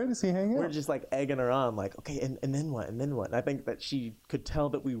just like, "Where does he hang out?" We're just like egging her on, like, "Okay, and then what? And then what?" And I think that she could tell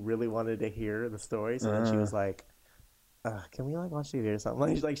that we really wanted to hear the story, so then she was like, "Can we like watch TV or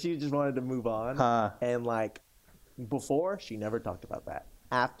something?" Like she just wanted to move on. And like before, she never talked about that.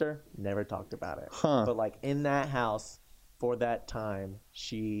 After, never talked about it. But like in that house for that time,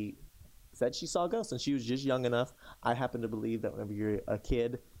 she said she saw ghosts, and she was just young enough. I happen to believe that whenever you're a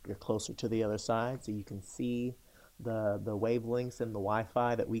kid, you're closer to the other side, so you can see the wavelengths and the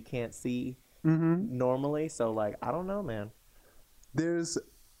Wi-Fi that we can't see normally. So like, I don't know, man. There's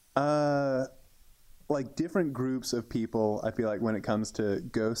like different groups of people. I feel like when it comes to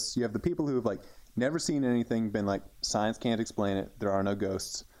ghosts, you have the people who have like never seen anything, been like, science can't explain it, there are no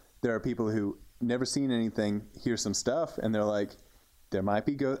ghosts. There are people who never seen anything, hear some stuff, and they're like, there might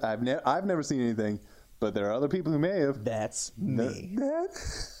be ghosts. I've never seen anything, but there are other people who may have. That's me.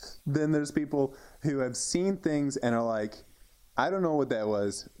 Then there's people who have seen things and are like, I don't know what that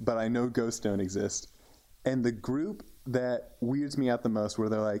was, but I know ghosts don't exist. And the group that weirds me out the most, where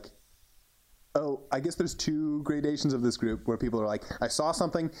they're like, oh, I guess there's two gradations of this group, where people are like, I saw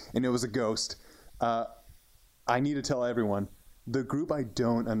something and it was a ghost. I need to tell everyone. The group I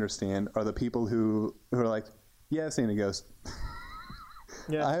don't understand are the people who are like, yeah, I've seen a ghost.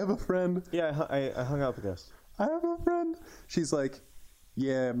 Yeah. I have a friend. Yeah, I hung out with a ghost. I have a friend. She's like,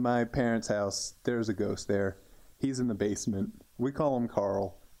 yeah, my parents' house, there's a ghost there. He's in the basement. We call him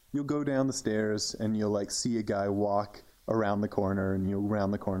Carl. You'll go down the stairs and you'll like see a guy walk around the corner, and you'll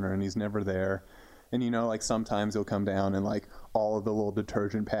round the corner and he's never there. And you know, like sometimes he'll come down and like all of the little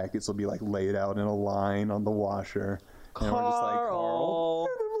detergent packets will be like laid out in a line on the washer. And we're just like, Carl.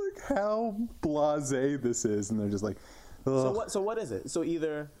 And I'm like, how blasé this is. And they're just like, ugh. So what is it? So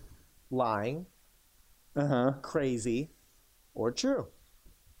either lying, crazy, or true.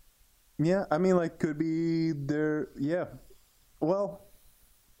 Yeah, I mean, like, could be there. Yeah. Well,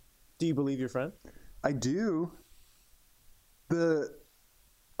 do you believe your friend? I do.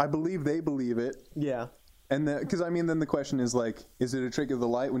 I believe they believe it. Yeah. And because I mean, then the question is like, is it a trick of the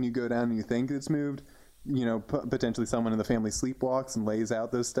light when you go down and you think it's moved? You know, potentially someone in the family sleepwalks and lays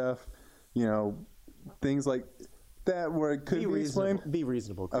out this stuff. You know, things like that where it could be explained. Be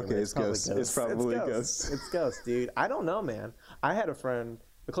reasonable. Okay, it's ghosts. It's probably ghosts. It's ghosts, dude. I don't know, man. I had a friend.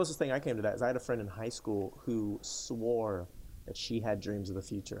 The closest thing I came to that is I had a friend in high school who swore that she had dreams of the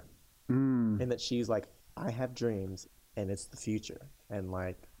future, and that she's like, I have dreams and it's the future, and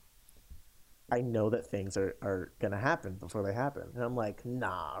like, I know that things are gonna happen before they happen. And I'm like,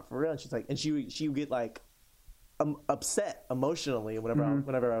 nah, for real. And she's like, and she would get like upset emotionally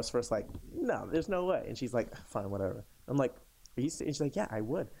whenever I was first like, no, there's no way. And she's like, fine, whatever. I'm like, are you? And she's like, yeah, I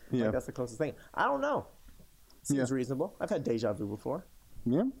would. Yeah. Like, that's the closest thing. I don't know. Seems reasonable. I've had deja vu before.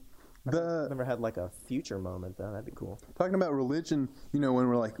 Yeah. I've never had like a future moment though. That'd be cool. Talking about religion, you know, when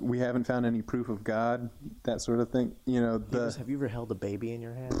we're like, we haven't found any proof of God, that sort of thing. You know, Have you ever held a baby in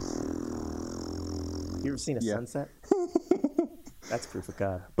your hand? You ever seen a sunset? That's proof of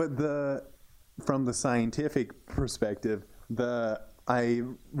God. But from the scientific perspective, I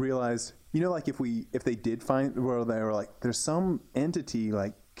realized, you know, like if they did find where they were like, there's some entity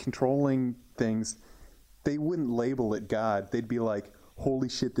like controlling things, they wouldn't label it God. They'd be like, holy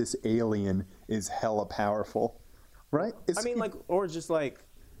shit, this alien is hella powerful, right? Or just like,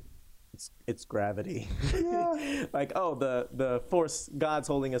 it's gravity. Yeah. Like, oh, the force God's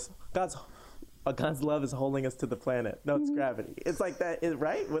holding us. God's love is holding us to the planet. No, it's gravity. It's like that,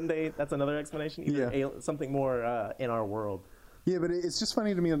 right? That's another explanation. Something more in our world. Yeah, but it's just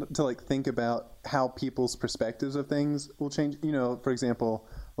funny to me to like think about how people's perspectives of things will change. You know, for example,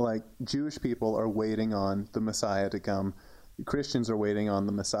 like Jewish people are waiting on the Messiah to come. Christians are waiting on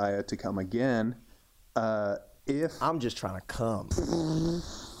the Messiah to come again. I'm just trying to come.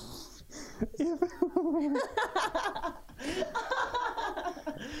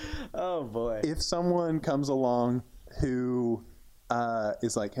 Oh boy. If someone comes along who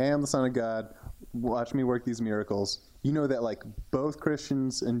is like, hey, I'm the Son of God, watch me work these miracles, you know that like both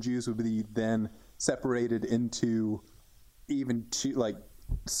Christians and Jews would be then separated into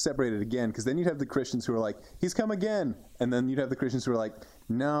separated again, because then you'd have the Christians who are like, he's come again, and then you'd have the Christians who are like,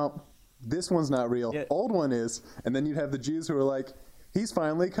 no, this one's not real, old one is, and then you'd have the Jews who are like, he's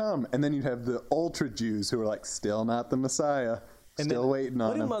finally come, and then you'd have the ultra Jews who are like, still not the Messiah, still waiting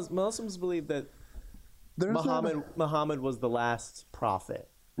on him. Muslims believe that Muhammad was the last prophet,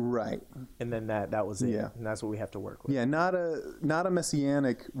 right? And then that was it, and that's what we have to work with. Yeah, not a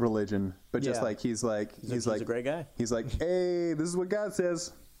messianic religion, but just like he's like a great guy. He's like, hey, this is what God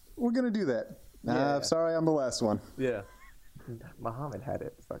says. We're gonna do that. Sorry, I'm the last one. Yeah, Muhammad had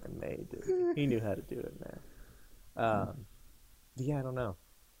it fucking made, dude. He knew how to do it, man. Yeah, I don't know.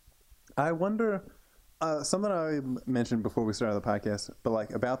 I wonder, something I mentioned before we started the podcast, but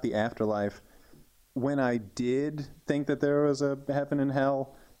like about the afterlife, when I did think that there was a heaven and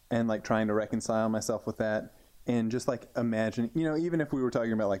hell, and like trying to reconcile myself with that, and just like imagine, you know, even if we were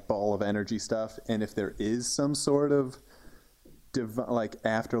talking about like ball of energy stuff, and if there is some sort of like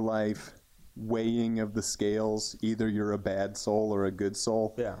afterlife weighing of the scales. Either you're a bad soul or a good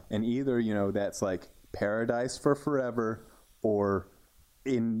soul. Yeah. And either, you know, that's like paradise for forever or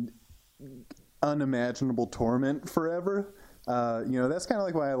in unimaginable torment forever. You know, that's kind of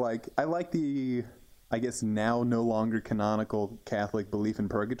like why I like the, I guess now no longer canonical Catholic belief in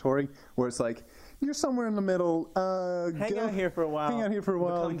purgatory, where it's like, you're somewhere in the middle. Hang out here for a while. Hang out here for a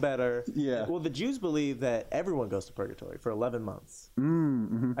while. Become better. Yeah. Well, the Jews believe that everyone goes to purgatory for 11 months.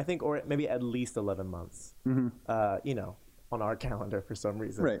 Mm-hmm. I think, or maybe at least 11 months. Mm-hmm. You know, on our calendar for some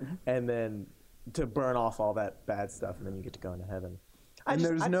reason. Right. And then to burn off all that bad stuff, and then you get to go into heaven.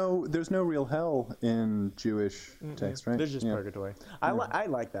 There's no real hell in Jewish text, right? There's just purgatory. I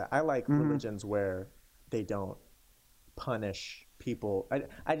like that. I like religions where they don't punish people.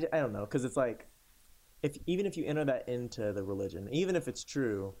 I don't know, because it's like, even if you enter that into the religion, even if it's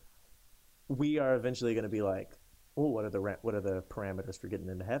true, we are eventually going to be like, oh, what are the parameters for getting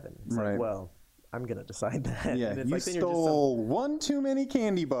into heaven? It's right. like, well, I'm going to decide that. Yeah, and it's you like, stole one too many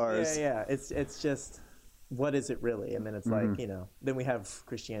candy bars. Yeah. It's just, what is it really? And then it's like, you know, then we have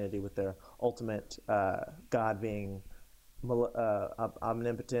Christianity with their ultimate God being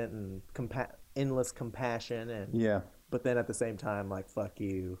omnipotent and endless compassion, and yeah. But then at the same time, like, fuck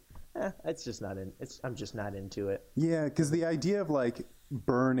you. It's just not in. I'm just not into it. Yeah, because the idea of like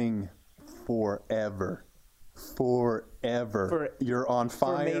burning forever, you're on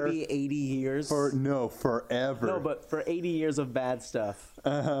fire for maybe 80 years. Forever. No, but for 80 years of bad stuff.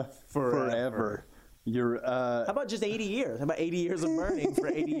 Forever. You're. How about just 80 years? How about 80 years of burning for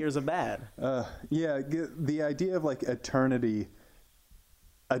 80 years of bad? Yeah, the idea of like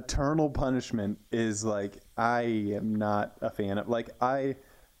eternal punishment is like, I am not a fan of. Like,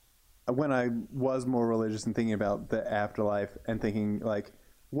 when I was more religious and thinking about the afterlife and thinking like,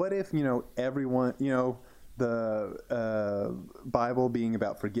 what if, you know, everyone, you know, the Bible being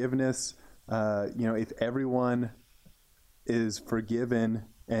about forgiveness, you know, if everyone is forgiven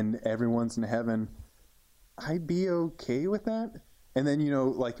and everyone's in heaven, I'd be okay with that. And then, you know,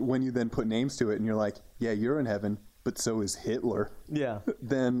 like when you then put names to it and you're like, yeah, you're in heaven, but so is Hitler. Yeah.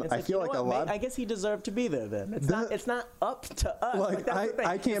 Then it's I feel like a lot. I guess he deserved to be there. Then it's not up to us. Like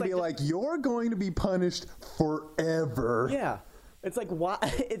I can't be like, you're going to be punished forever. Yeah. It's like, why?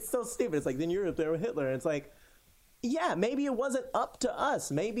 It's so stupid. It's like, then you're up there with Hitler. And it's like, yeah, maybe it wasn't up to us.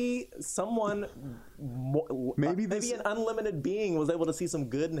 Maybe maybe an unlimited being was able to see some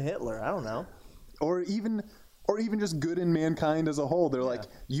good in Hitler. I don't know. Or even just good in mankind as a whole. They're like,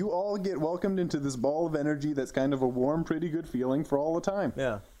 you all get welcomed into this ball of energy that's kind of a warm, pretty good feeling for all the time.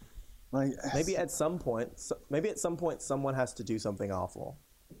 Yeah. Like, maybe at some point someone has to do something awful,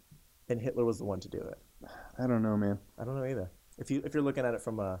 and Hitler was the one to do it. I don't know, man. I don't know either. If you're looking at it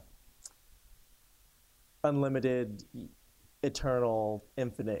from a unlimited, eternal,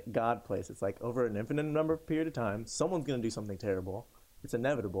 infinite God place, it's like over an infinite number of period of time, someone's going to do something terrible. It's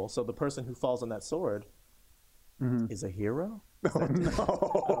inevitable. So the person who falls on that sword is a hero? Oh,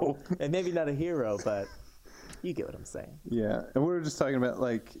 no. And maybe not a hero, but you get what I'm saying. Yeah. And we were just talking about,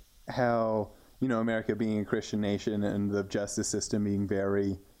 like, how, you know, America being a Christian nation and the justice system being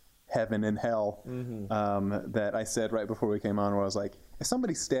very heaven and hell, that I said right before we came on, where I was like, if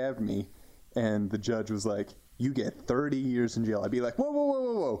somebody stabbed me and the judge was like, you get 30 years in jail, I'd be like,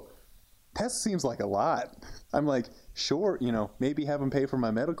 whoa. That seems like a lot. I'm like, sure, you know, maybe have them pay for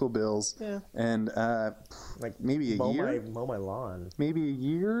my medical bills. Yeah. And like maybe a year. Mow my lawn. Maybe a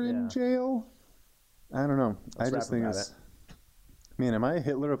year in jail. I don't know. I just think it's. Man, am I a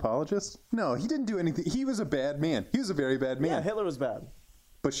Hitler apologist? No, he didn't do anything. He was a bad man. He was a very bad man. Yeah, Hitler was bad.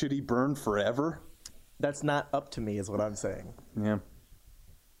 But should he burn forever? That's not up to me, is what I'm saying. Yeah.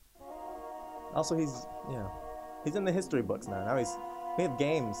 Also, he's in the history books now. We have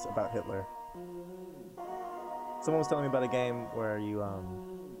games about Hitler. Someone was telling me about a game where you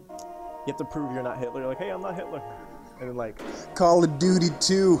have to prove you're not Hitler. You're like, hey, I'm not Hitler. And then like Call of Duty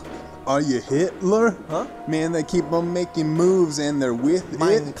 2. Are you Hitler? Huh? Man, they keep on making moves and they're with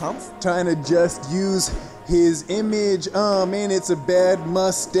Mein Kampf? Trying to just use his image. Oh man, it's a bad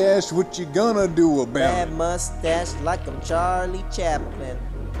mustache. What you gonna do about Bad it? mustache like I'm Charlie Chaplin.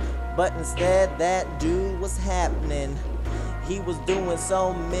 But instead that dude was happening. He was doing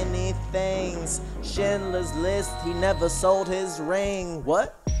so many things. Schindler's List, he never sold his ring.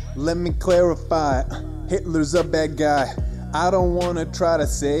 What? Let me clarify. Hitler's a bad guy. I don't want to try to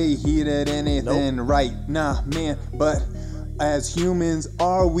say he did anything right. Nah, man, but as humans,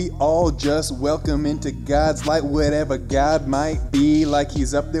 are we all just welcome into God's light? Whatever God might be, like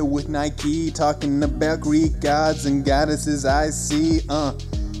he's up there with Nike, talking about Greek gods and goddesses I see.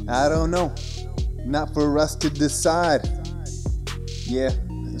 I don't know. Not for us to decide. Yeah,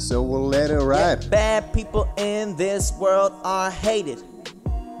 so we'll let it ride. Yeah, bad people in this world are hated.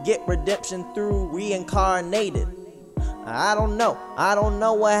 Get redemption through reincarnated. I don't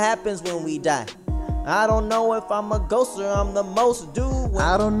know what happens when we die. I don't know if I'm a ghost or I'm the most dude.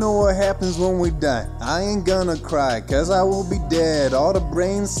 I don't know what happens when we die. I ain't gonna cry, cause I will be dead. All the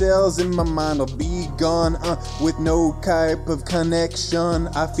brain cells in my mind will be gone, with no type of connection.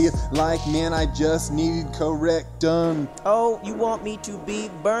 I feel like, man, I just need correcting. Oh, you want me to be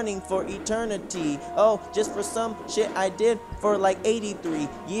burning for eternity? Oh, just for some shit I did for like 83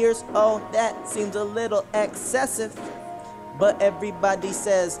 years? Oh, that seems a little excessive. But everybody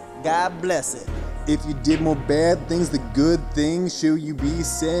says, God bless it. If you did more bad things than good things, should you be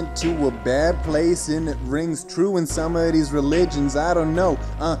sent to a bad place? And it rings true in some of these religions, I don't know.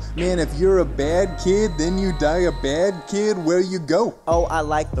 Man, if you're a bad kid, then you die a bad kid, where you go? Oh, I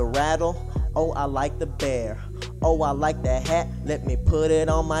like the rattle. Oh, I like the bear. Oh, I like that hat. Let me put it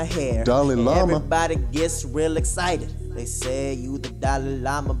on my hair. Dalai And Lama. everybody gets real excited. They say you the Dalai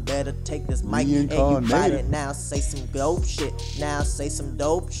Lama, better take this mic and you bite Reincarnated. it. Now say some dope shit. Now say some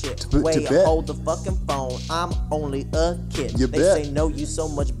dope shit. Tibet. Hold the fucking phone. I'm only a kid. You they bet. say no, you so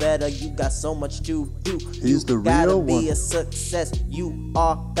much better. You got so much to do. He's the you gotta real be one. a success. You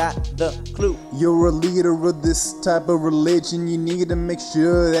all got the clue. You're a leader of this type of religion. You need to make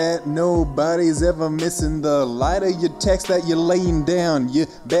sure that nobody's ever missing the light of your text that you're laying down. You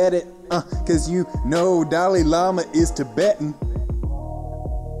bet it, cause you know Dalai Lama is Tibetan.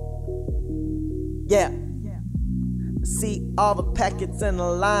 Yeah. See all the packets in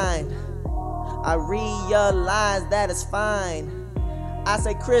a line. I realize that it's fine. I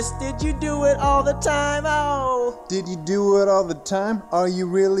say, Chris, did you do it all the time? Oh. Did you do it all the time? Are you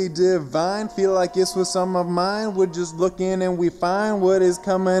really divine? Feel like this was some of mine? We're just looking and we find what is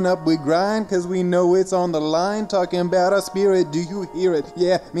coming up, we grind, cause we know it's on the line. Talking about our spirit, do you hear it?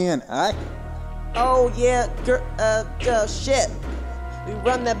 Yeah, man, Oh yeah, girl, shit. We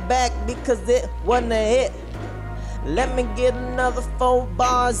run that back because it wasn't a hit. Let me get another 4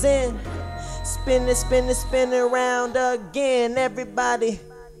 bars in. Spin it around again. Everybody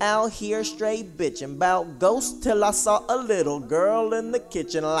out here straight bitching about ghosts till I saw a little girl in the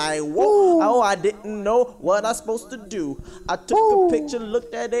kitchen like, whoa, oh, I didn't know what I supposed to do. I took a picture,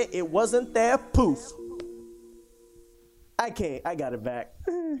 looked at it, it wasn't there, poof. I got it back.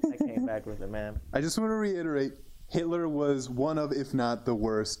 I came back with it, man. I just want to reiterate, Hitler was one of, if not the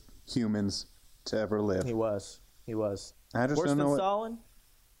worst humans to ever live. He was. I just Worse don't know than what. Stalin?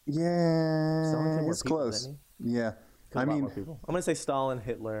 Yeah, Stalin killed more it's people, close. didn't Yeah, Killed I a lot mean, more people. I'm gonna say Stalin,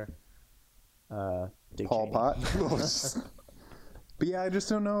 Hitler, Dick Pol Cheney. Pot. But yeah, I just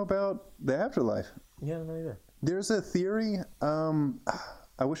don't know about the afterlife. Yeah, no either. There's a theory.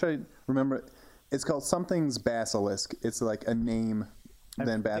 I wish I remember it. It's called something's basilisk. It's like a name,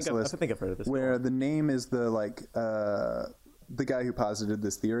 then basilisk. I think I've heard of this. Where the name is the guy who posited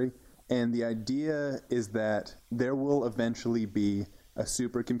this theory, and the idea is that there will eventually be a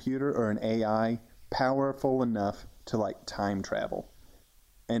supercomputer or an AI powerful enough to like time travel,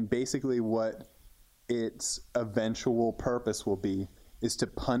 and basically what its eventual purpose will be is to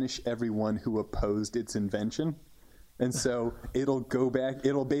punish everyone who opposed its invention. And so it'll go back.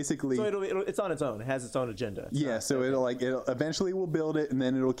 It'll basically. So it's on its own. It has its own agenda. Yeah. So it'll eventually will build it, and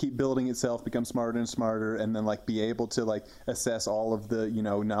then it'll keep building itself, become smarter and smarter, and then like be able to like assess all of the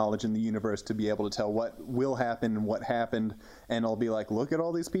knowledge in the universe to be able to tell what will happen and what happened. And I'll be like, look at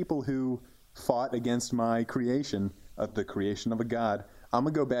all these people who fought against my creation, the creation of a god. I'm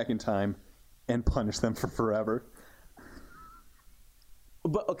gonna go back in time and punish them for forever.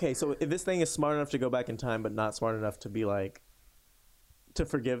 But okay, so if this thing is smart enough to go back in time, but not smart enough to be like to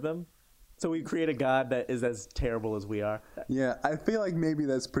forgive them, so we create a god that is as terrible as we are. Yeah, I feel like maybe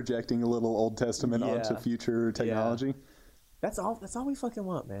that's projecting a little Old Testament onto future technology. Yeah. That's all we fucking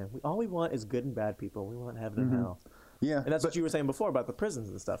want, man. All we want is good and bad people. We want heaven and hell. Yeah, And that's what you were saying before about the prisons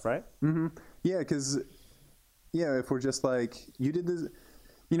and stuff, right? Mm-hmm. Yeah, because if we're just like, you did this,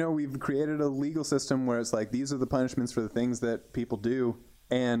 we've created a legal system where it's like, these are the punishments for the things that people do,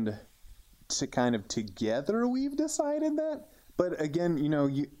 and to kind of together we've decided that. But again,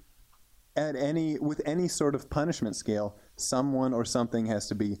 with any sort of punishment scale, someone or something has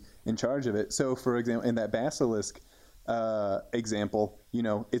to be in charge of it. So, for example, in that basilisk example,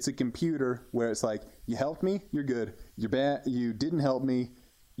 it's a computer where it's like, you helped me, you're good. You're bad. You didn't help me,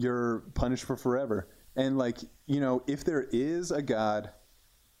 you're punished for forever. And like, if there is a God,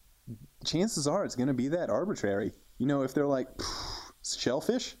 chances are it's going to be that arbitrary. If they're like,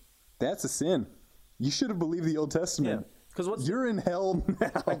 shellfish, that's a sin. You should have believed the Old Testament. Because you're in hell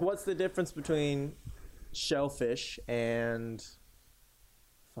now. Like, what's the difference between shellfish and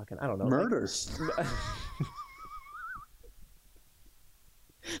fucking, I don't know, Murders. Like,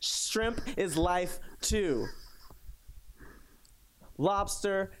 shrimp is life too.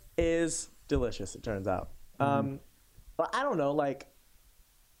 Lobster is delicious, it turns out. But I don't know, like,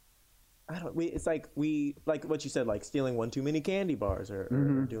 it's like what you said, like stealing one too many candy bars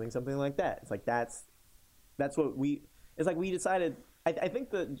or doing something like that. It's like that's what it's like we decided. I think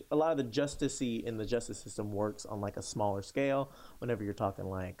that a lot of the justice-y in the justice system works on like a smaller scale. Whenever you're talking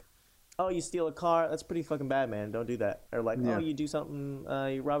like, oh, you steal a car, that's pretty fucking bad, man. Don't do that. Or like, oh, you do something,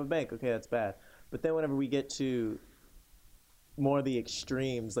 you rob a bank, okay, that's bad. But then whenever we get to more of the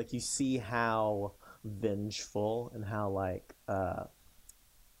extremes, like you see how vengeful and how like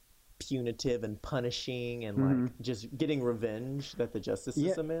punitive and punishing and like just getting revenge that the justice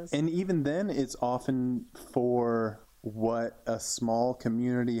system is. And even then, it's often for what a small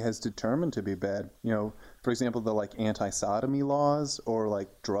community has determined to be bad. You know, for example, the like anti-sodomy laws or like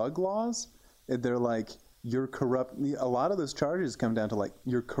drug laws. They're like, you're corrupt. A lot of those charges come down to like,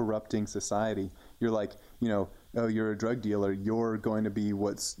 you're corrupting society. You're like, you know, oh, you're a drug dealer. You're going to be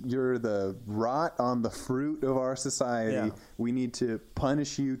you're the rot on the fruit of our society. Yeah. We need to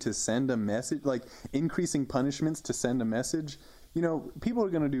punish you to send a message, like increasing punishments to send a message. You know, people are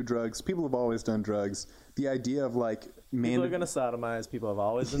going to do drugs. People have always done drugs. The idea of like people are going to sodomize. People have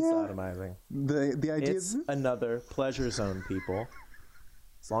always been sodomizing. The idea it's another pleasure zone, people.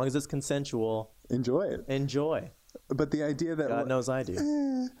 As long as it's consensual, enjoy it. Enjoy. But the idea that God knows I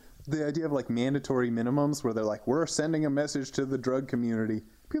do. The idea of like mandatory minimums where they're like, we're sending a message to the drug community.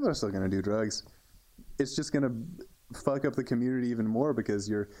 People are still going to do drugs. It's just going to fuck up the community even more because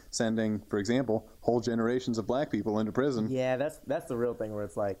you're sending, for example, whole generations of black people into prison. Yeah, that's the real thing where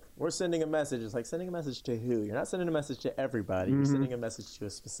it's like, we're sending a message. It's like sending a message to who? You're not sending a message to everybody. You're sending a message to a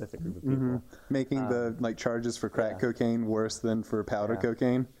specific group of people. Making the like charges for crack cocaine worse than for powder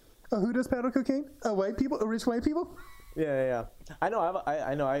cocaine. Oh, who does powder cocaine? White people? Rich white people? Yeah. I know.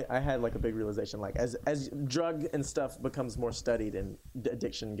 I had like a big realization. Like as drug and stuff becomes more studied and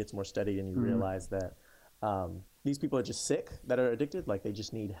addiction gets more studied, and you realize that these people are just sick that are addicted. Like they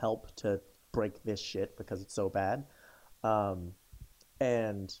just need help to break this shit because it's so bad.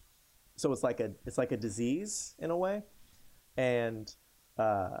 And so it's like a disease in a way. And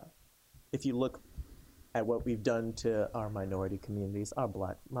if you look at what we've done to our minority communities, our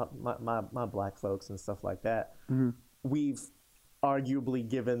my black folks and stuff like that, we've arguably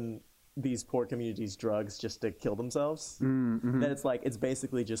given these poor communities drugs just to kill themselves. That it's like, it's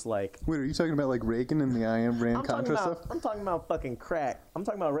basically just like... Wait, are you talking about like Reagan and the Iran Contra stuff? I'm talking about fucking crack. I'm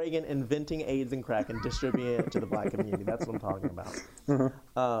talking about Reagan inventing AIDS and crack and distributing it to the black community. That's what I'm talking about.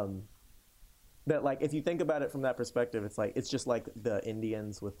 That like, if you think about it from that perspective, it's like, it's just like the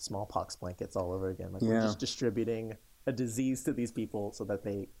Indians with smallpox blankets all over again. Like we're just distributing a disease to these people so that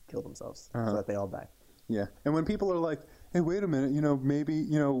they kill themselves, so that they all die. Yeah, and when people are like, hey, wait a minute, you know, maybe,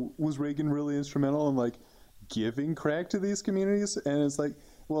 you know, was Reagan really instrumental in like giving crack to these communities? And it's like,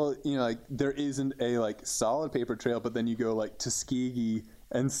 well, you know, like there isn't a like solid paper trail, but then you go like Tuskegee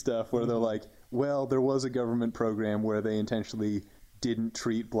and stuff where they're like, well, there was a government program where they intentionally didn't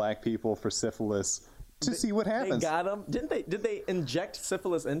treat black people for syphilis to see what happens. They got them. Did they inject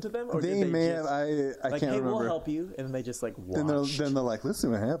syphilis into them? Or they did they may just, have. I like, can't hey, remember. We'll help you, and they just like watched. Then they're like, let's see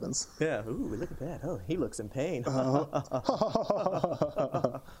what happens. Yeah. Ooh, look at that. Oh, he looks in pain. Yeah.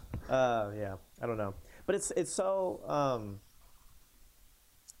 I don't know, but it's so.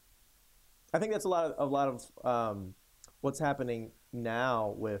 I think that's a lot of what's happening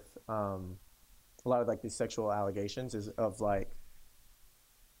now with a lot of like these sexual allegations is of like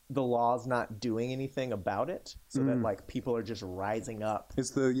the law's not doing anything about it, so that like people are just rising up.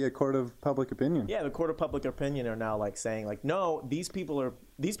 It's the court of public opinion. Yeah, the court of public opinion are now like saying like, no, these people are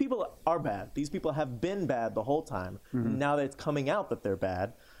bad. These people have been bad the whole time. Now that it's coming out that they're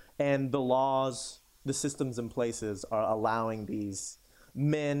bad, and the laws, the systems in places are allowing these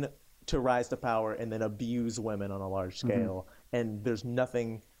men to rise to power and then abuse women on a large scale, and there's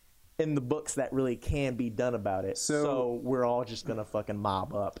nothing in the books that really can be done about it. So we're all just gonna fucking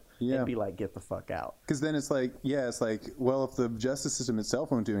mob up and be like, get the fuck out. Because then it's like, well, if the justice system itself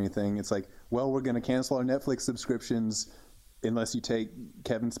won't do anything, it's like, well, we're gonna cancel our Netflix subscriptions unless you take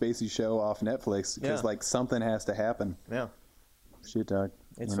Kevin Spacey's show off Netflix, because like something has to happen. Yeah. Shit, dog.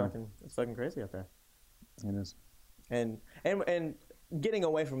 It's fucking crazy out there. It is. And getting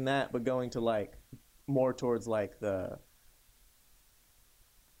away from that, but going to like more towards like the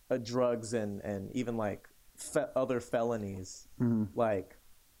drugs and even like other felonies. Like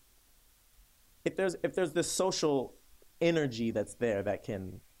if there's this social energy that's there that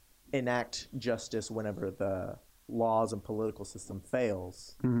can enact justice whenever the laws and political system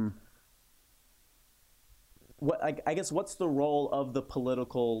fails, I guess what's the role of the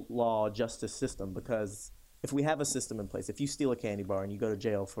political law justice system? Because if we have a system in place, if you steal a candy bar and you go to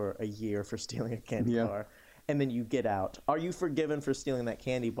jail for a year for stealing a candy bar, and then you get out, are you forgiven for stealing that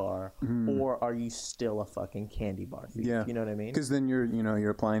candy bar, or are you still a fucking candy bar thief? Yeah. You know what I mean? Because then you're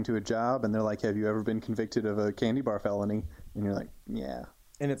applying to a job, and they're like, "Have you ever been convicted of a candy bar felony?" And you're like, "Yeah."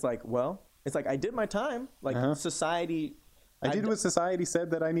 And it's like, well, I did my time. Like society. I did what society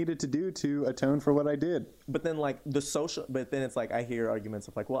said that I needed to do to atone for what I did. But then, like, but then it's like I hear arguments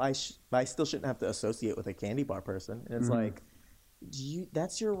of like, well, I still shouldn't have to associate with a candy bar person. And it's like,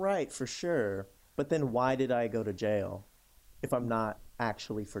 that's your right for sure. But then why did I go to jail if I'm not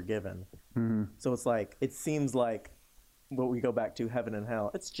actually forgiven? So it's like, it seems like what we go back to, heaven and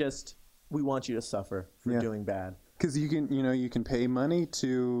hell. It's just, we want you to suffer for doing bad. Because you can pay money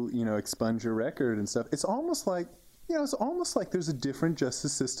to, expunge your record and stuff. It's almost like, there's a different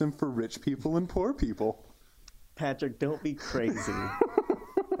justice system for rich people and poor people. Patrick, don't be crazy.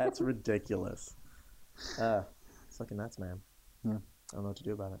 That's ridiculous. It's fucking nuts, man. Yeah. I don't know what to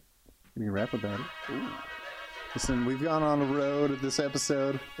do about it. We can rap about it. Ooh. Listen, we've gone on a road at this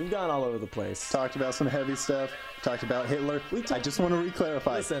episode. We've gone all over the place. Talked about some heavy stuff. Talked about Hitler. I just want to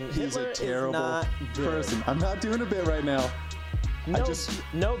re-clarify. Listen, he's Hitler a terrible is not person. I'm not doing a bit right now.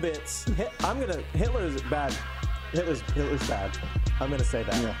 No bits. Hitler's bad. Hitler's bad. I'm gonna say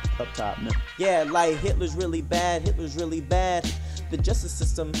that up top. No. Yeah, like Hitler's really bad. Hitler's really bad. The justice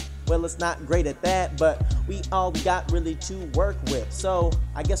system, well, it's not great at that, but we all got really to work with. So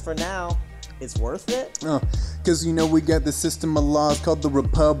I guess for now, it's worth it. Because we got the system of laws called the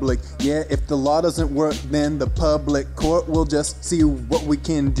Republic. Yeah, if the law doesn't work, then the public court will just see what we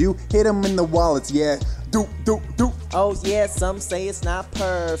can do. Hit them in the wallets. Yeah, do. Oh yeah, some say it's not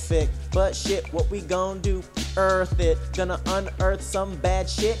perfect, but shit, what we gon' do? Earth it. Gonna unearth some bad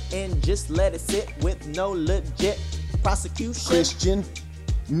shit and just let it sit with no legit prosecution. Christian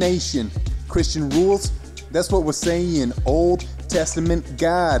nation, Christian rules. That's what we're saying. Old Testament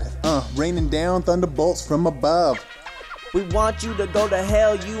God, raining down thunderbolts from above. We want you to go to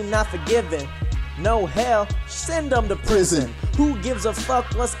hell, you not forgiven. No hell, send them to prison. Who gives a fuck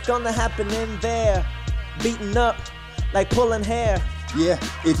what's gonna happen in there? Beaten up like pulling hair. Yeah,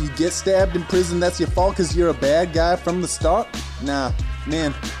 if you get stabbed in prison, that's your fault because you're a bad guy from the start? Nah,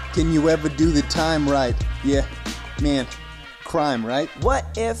 man, can you ever do the time right? Yeah, man, crime, right? What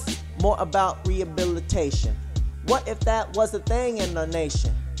if more about rehabilitation? What if that was a thing in our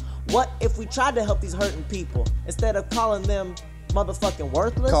nation? What if we tried to help these hurting people instead of calling them motherfucking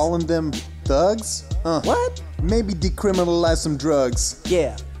worthless? Calling them thugs? What? Maybe decriminalize some drugs.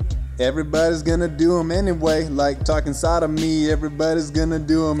 Yeah. Everybody's gonna do them anyway. Like talking sodomy, everybody's gonna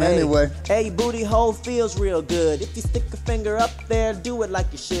do them anyway. Hey, booty hole feels real good. If you stick a finger up there, do it like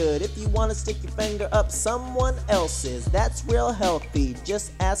you should. If you wanna stick your finger up someone else's, that's real healthy.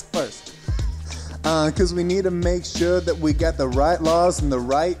 Just ask first. Cause we need to make sure that we got the right laws and the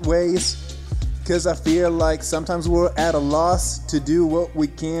right ways. Cause I feel like sometimes we're at a loss to do what we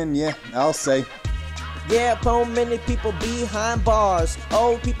can, I'll say. Yeah, so many people behind bars.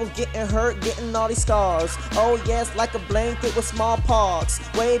 Old people getting hurt, getting all these scars. Oh yes, like a blanket with smallpox.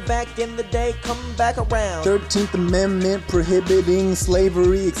 Way back in the day, coming back around. 13th Amendment prohibiting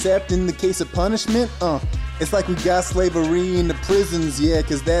slavery except in the case of punishment. It's like we got slavery in the prisons,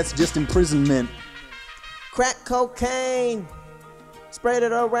 cause that's just imprisonment. Crack cocaine, spread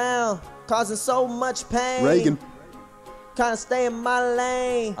it around, causing so much pain. Reagan. Trying to stay in my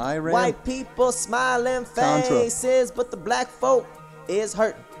lane. Iran. White people smiling faces, Contra. but the black folk is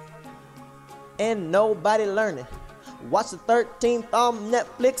hurting. And nobody learning. Watch the 13th on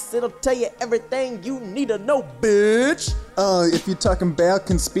Netflix, it'll tell you everything you need to know, bitch. If you're talking about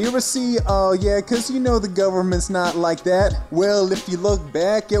conspiracy, cause the government's not like that. Well, if you look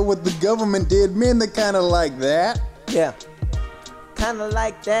back at what the government did, man, they're kinda like that. Yeah. Kinda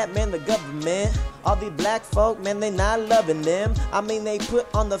like that, man, the government. All the black folk, man, they not loving them. I mean, they put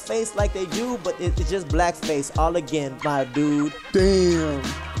on the face like they do, but it's just blackface all again, my dude. Damn.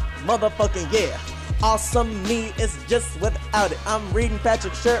 Motherfucking yeah. Awesome me is just without it. I'm reading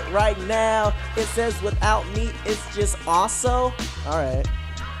Patrick's shirt right now. It says without me, it's just also. Alright.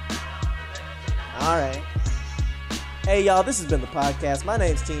 Hey y'all, this has been the podcast. My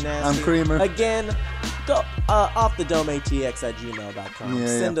name's T Nasty. I'm Creamer. Again, go offthedomeatx@gmail.com.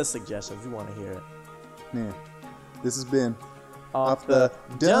 Send us suggestions. We want to hear it. Yeah. This has been Off the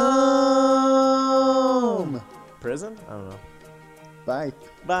Dome. Prison? I don't know. Bye.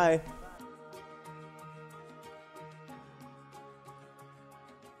 Bye.